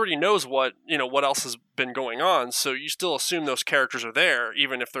it already knows what else has been going on, so you still assume those characters are there,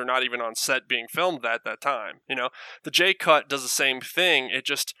 even if they're not even on set being filmed at that time. The J cut does the same thing.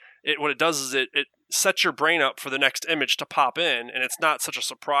 What it does is it sets your brain up for the next image to pop in, and it's not such a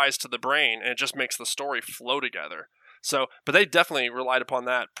surprise to the brain, and it just makes the story flow together. So, but they definitely relied upon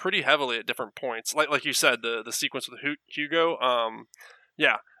that pretty heavily at different points. Like you said, the sequence with Hugo.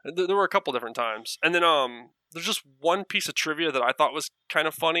 Yeah, there were a couple different times, and then there's just one piece of trivia that I thought was kind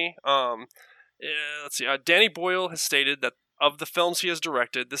of funny. Let's see. Danny Boyle has stated that of the films he has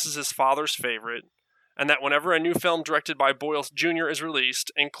directed, this is his father's favorite, and that whenever a new film directed by Boyle Jr. is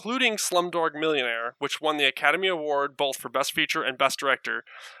released, including Slumdog Millionaire, which won the Academy Award both for Best Feature and Best Director,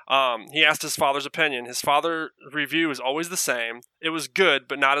 he asked his father's opinion. His father's review is always the same. It was good,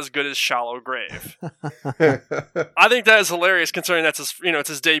 but not as good as Shallow Grave. I think that is hilarious, considering that's it's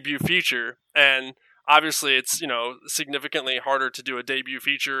his debut feature, and obviously it's significantly harder to do a debut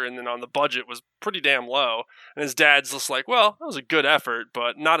feature, and then on the budget was pretty damn low. And his dad's just like, well, that was a good effort,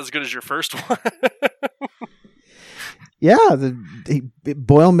 but not as good as your first one. Yeah,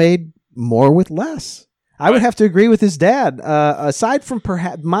 Boyle made more with less. I would have to agree with his dad. Aside from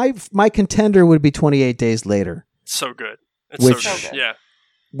perhaps my contender would be 28 Days Later. So good. It's which so good. Yeah.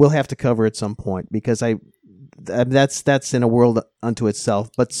 We'll have to cover at some point, because that's in a world unto itself.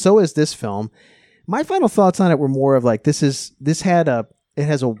 But so is this film. My final thoughts on it were more of like, it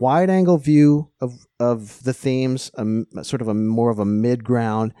has a wide angle view of the themes, sort of more of a mid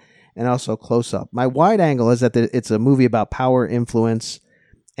ground, and also close up. My wide angle is that it's a movie about power, influence,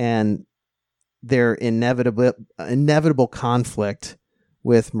 and their inevitable conflict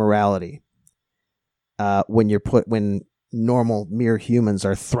with morality. When normal mere humans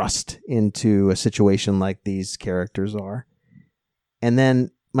are thrust into a situation like these characters are. And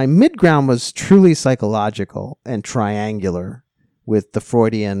then my mid ground was truly psychological and triangular, with the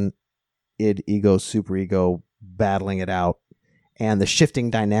Freudian id, ego, superego battling it out, and the shifting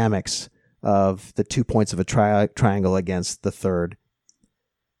dynamics of the 2 points of a triangle against the third.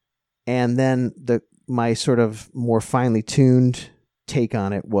 And then my sort of more finely tuned take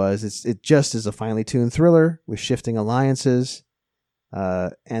on it was it just is a finely tuned thriller with shifting alliances,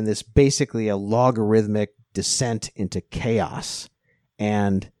 and this basically a logarithmic descent into chaos,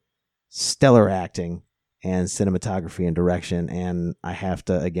 and stellar acting and cinematography and direction. And I have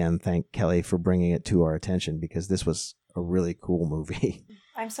to again thank Kelly for bringing it to our attention, because this was a really cool movie.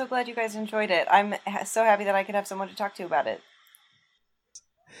 I'm so glad you guys enjoyed it. I'm so happy that I could have someone to talk to about it.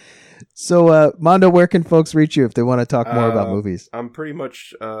 So, Mondo, where can folks reach you if they want to talk more about movies? I'm pretty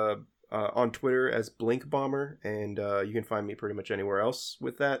much on Twitter as Blink Bomber, and you can find me pretty much anywhere else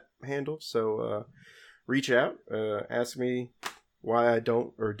with that handle. So reach out, ask me why I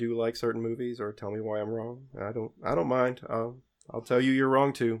don't or do like certain movies, or tell me why I'm wrong. I don't mind. I'll tell you you're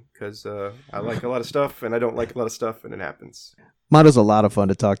wrong too, because I like a lot of stuff and I don't like a lot of stuff, and it happens. Mondo's a lot of fun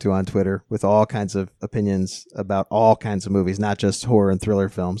to talk to on Twitter, with all kinds of opinions about all kinds of movies, not just horror and thriller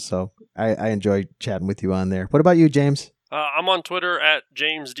films. So I enjoy chatting with you on there. What about you, James? I'm on Twitter at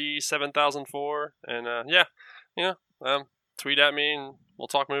JamesD7004, and tweet at me and we'll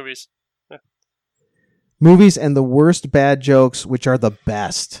talk movies. Yeah. Movies and the worst bad jokes, which are the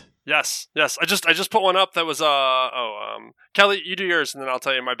best. Yes. I just put one up that was Kelly, you do yours, and then I'll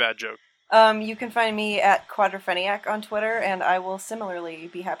tell you my bad joke. You can find me at Quadropheniac on Twitter, and I will similarly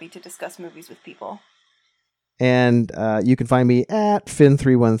be happy to discuss movies with people. And you can find me at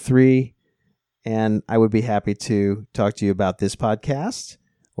Finn313, and I would be happy to talk to you about this podcast,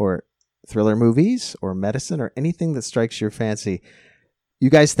 or thriller movies, or medicine, or anything that strikes your fancy. You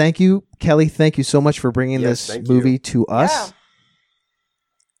guys, thank you. Kelly, thank you so much for bringing this movie to us. Yeah.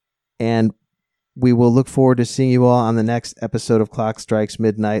 And we will look forward to seeing you all on the next episode of Clock Strikes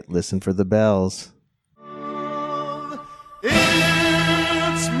Midnight. Listen for the bells.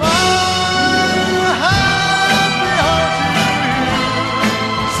 It's my happy heart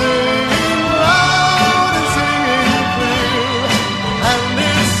singing loud and singing clear, and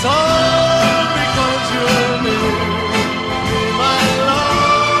it's all because you're near, my love.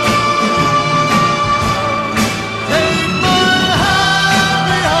 Take my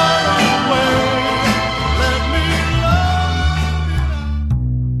happy heart away, let me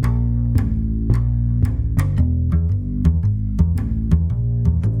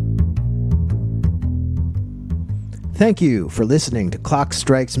Thank you for listening to Clock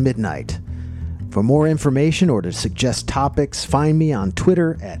Strikes Midnight. For more information or to suggest topics, find me on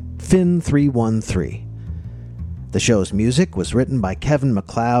Twitter at Finn313. The show's music was written by Kevin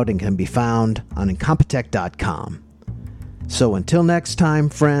MacLeod and can be found on Incompetech.com. So until next time,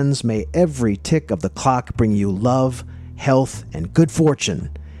 friends, may every tick of the clock bring you love, health, and good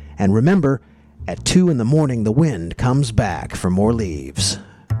fortune. And remember, at 2 in the morning the wind comes back for more leaves.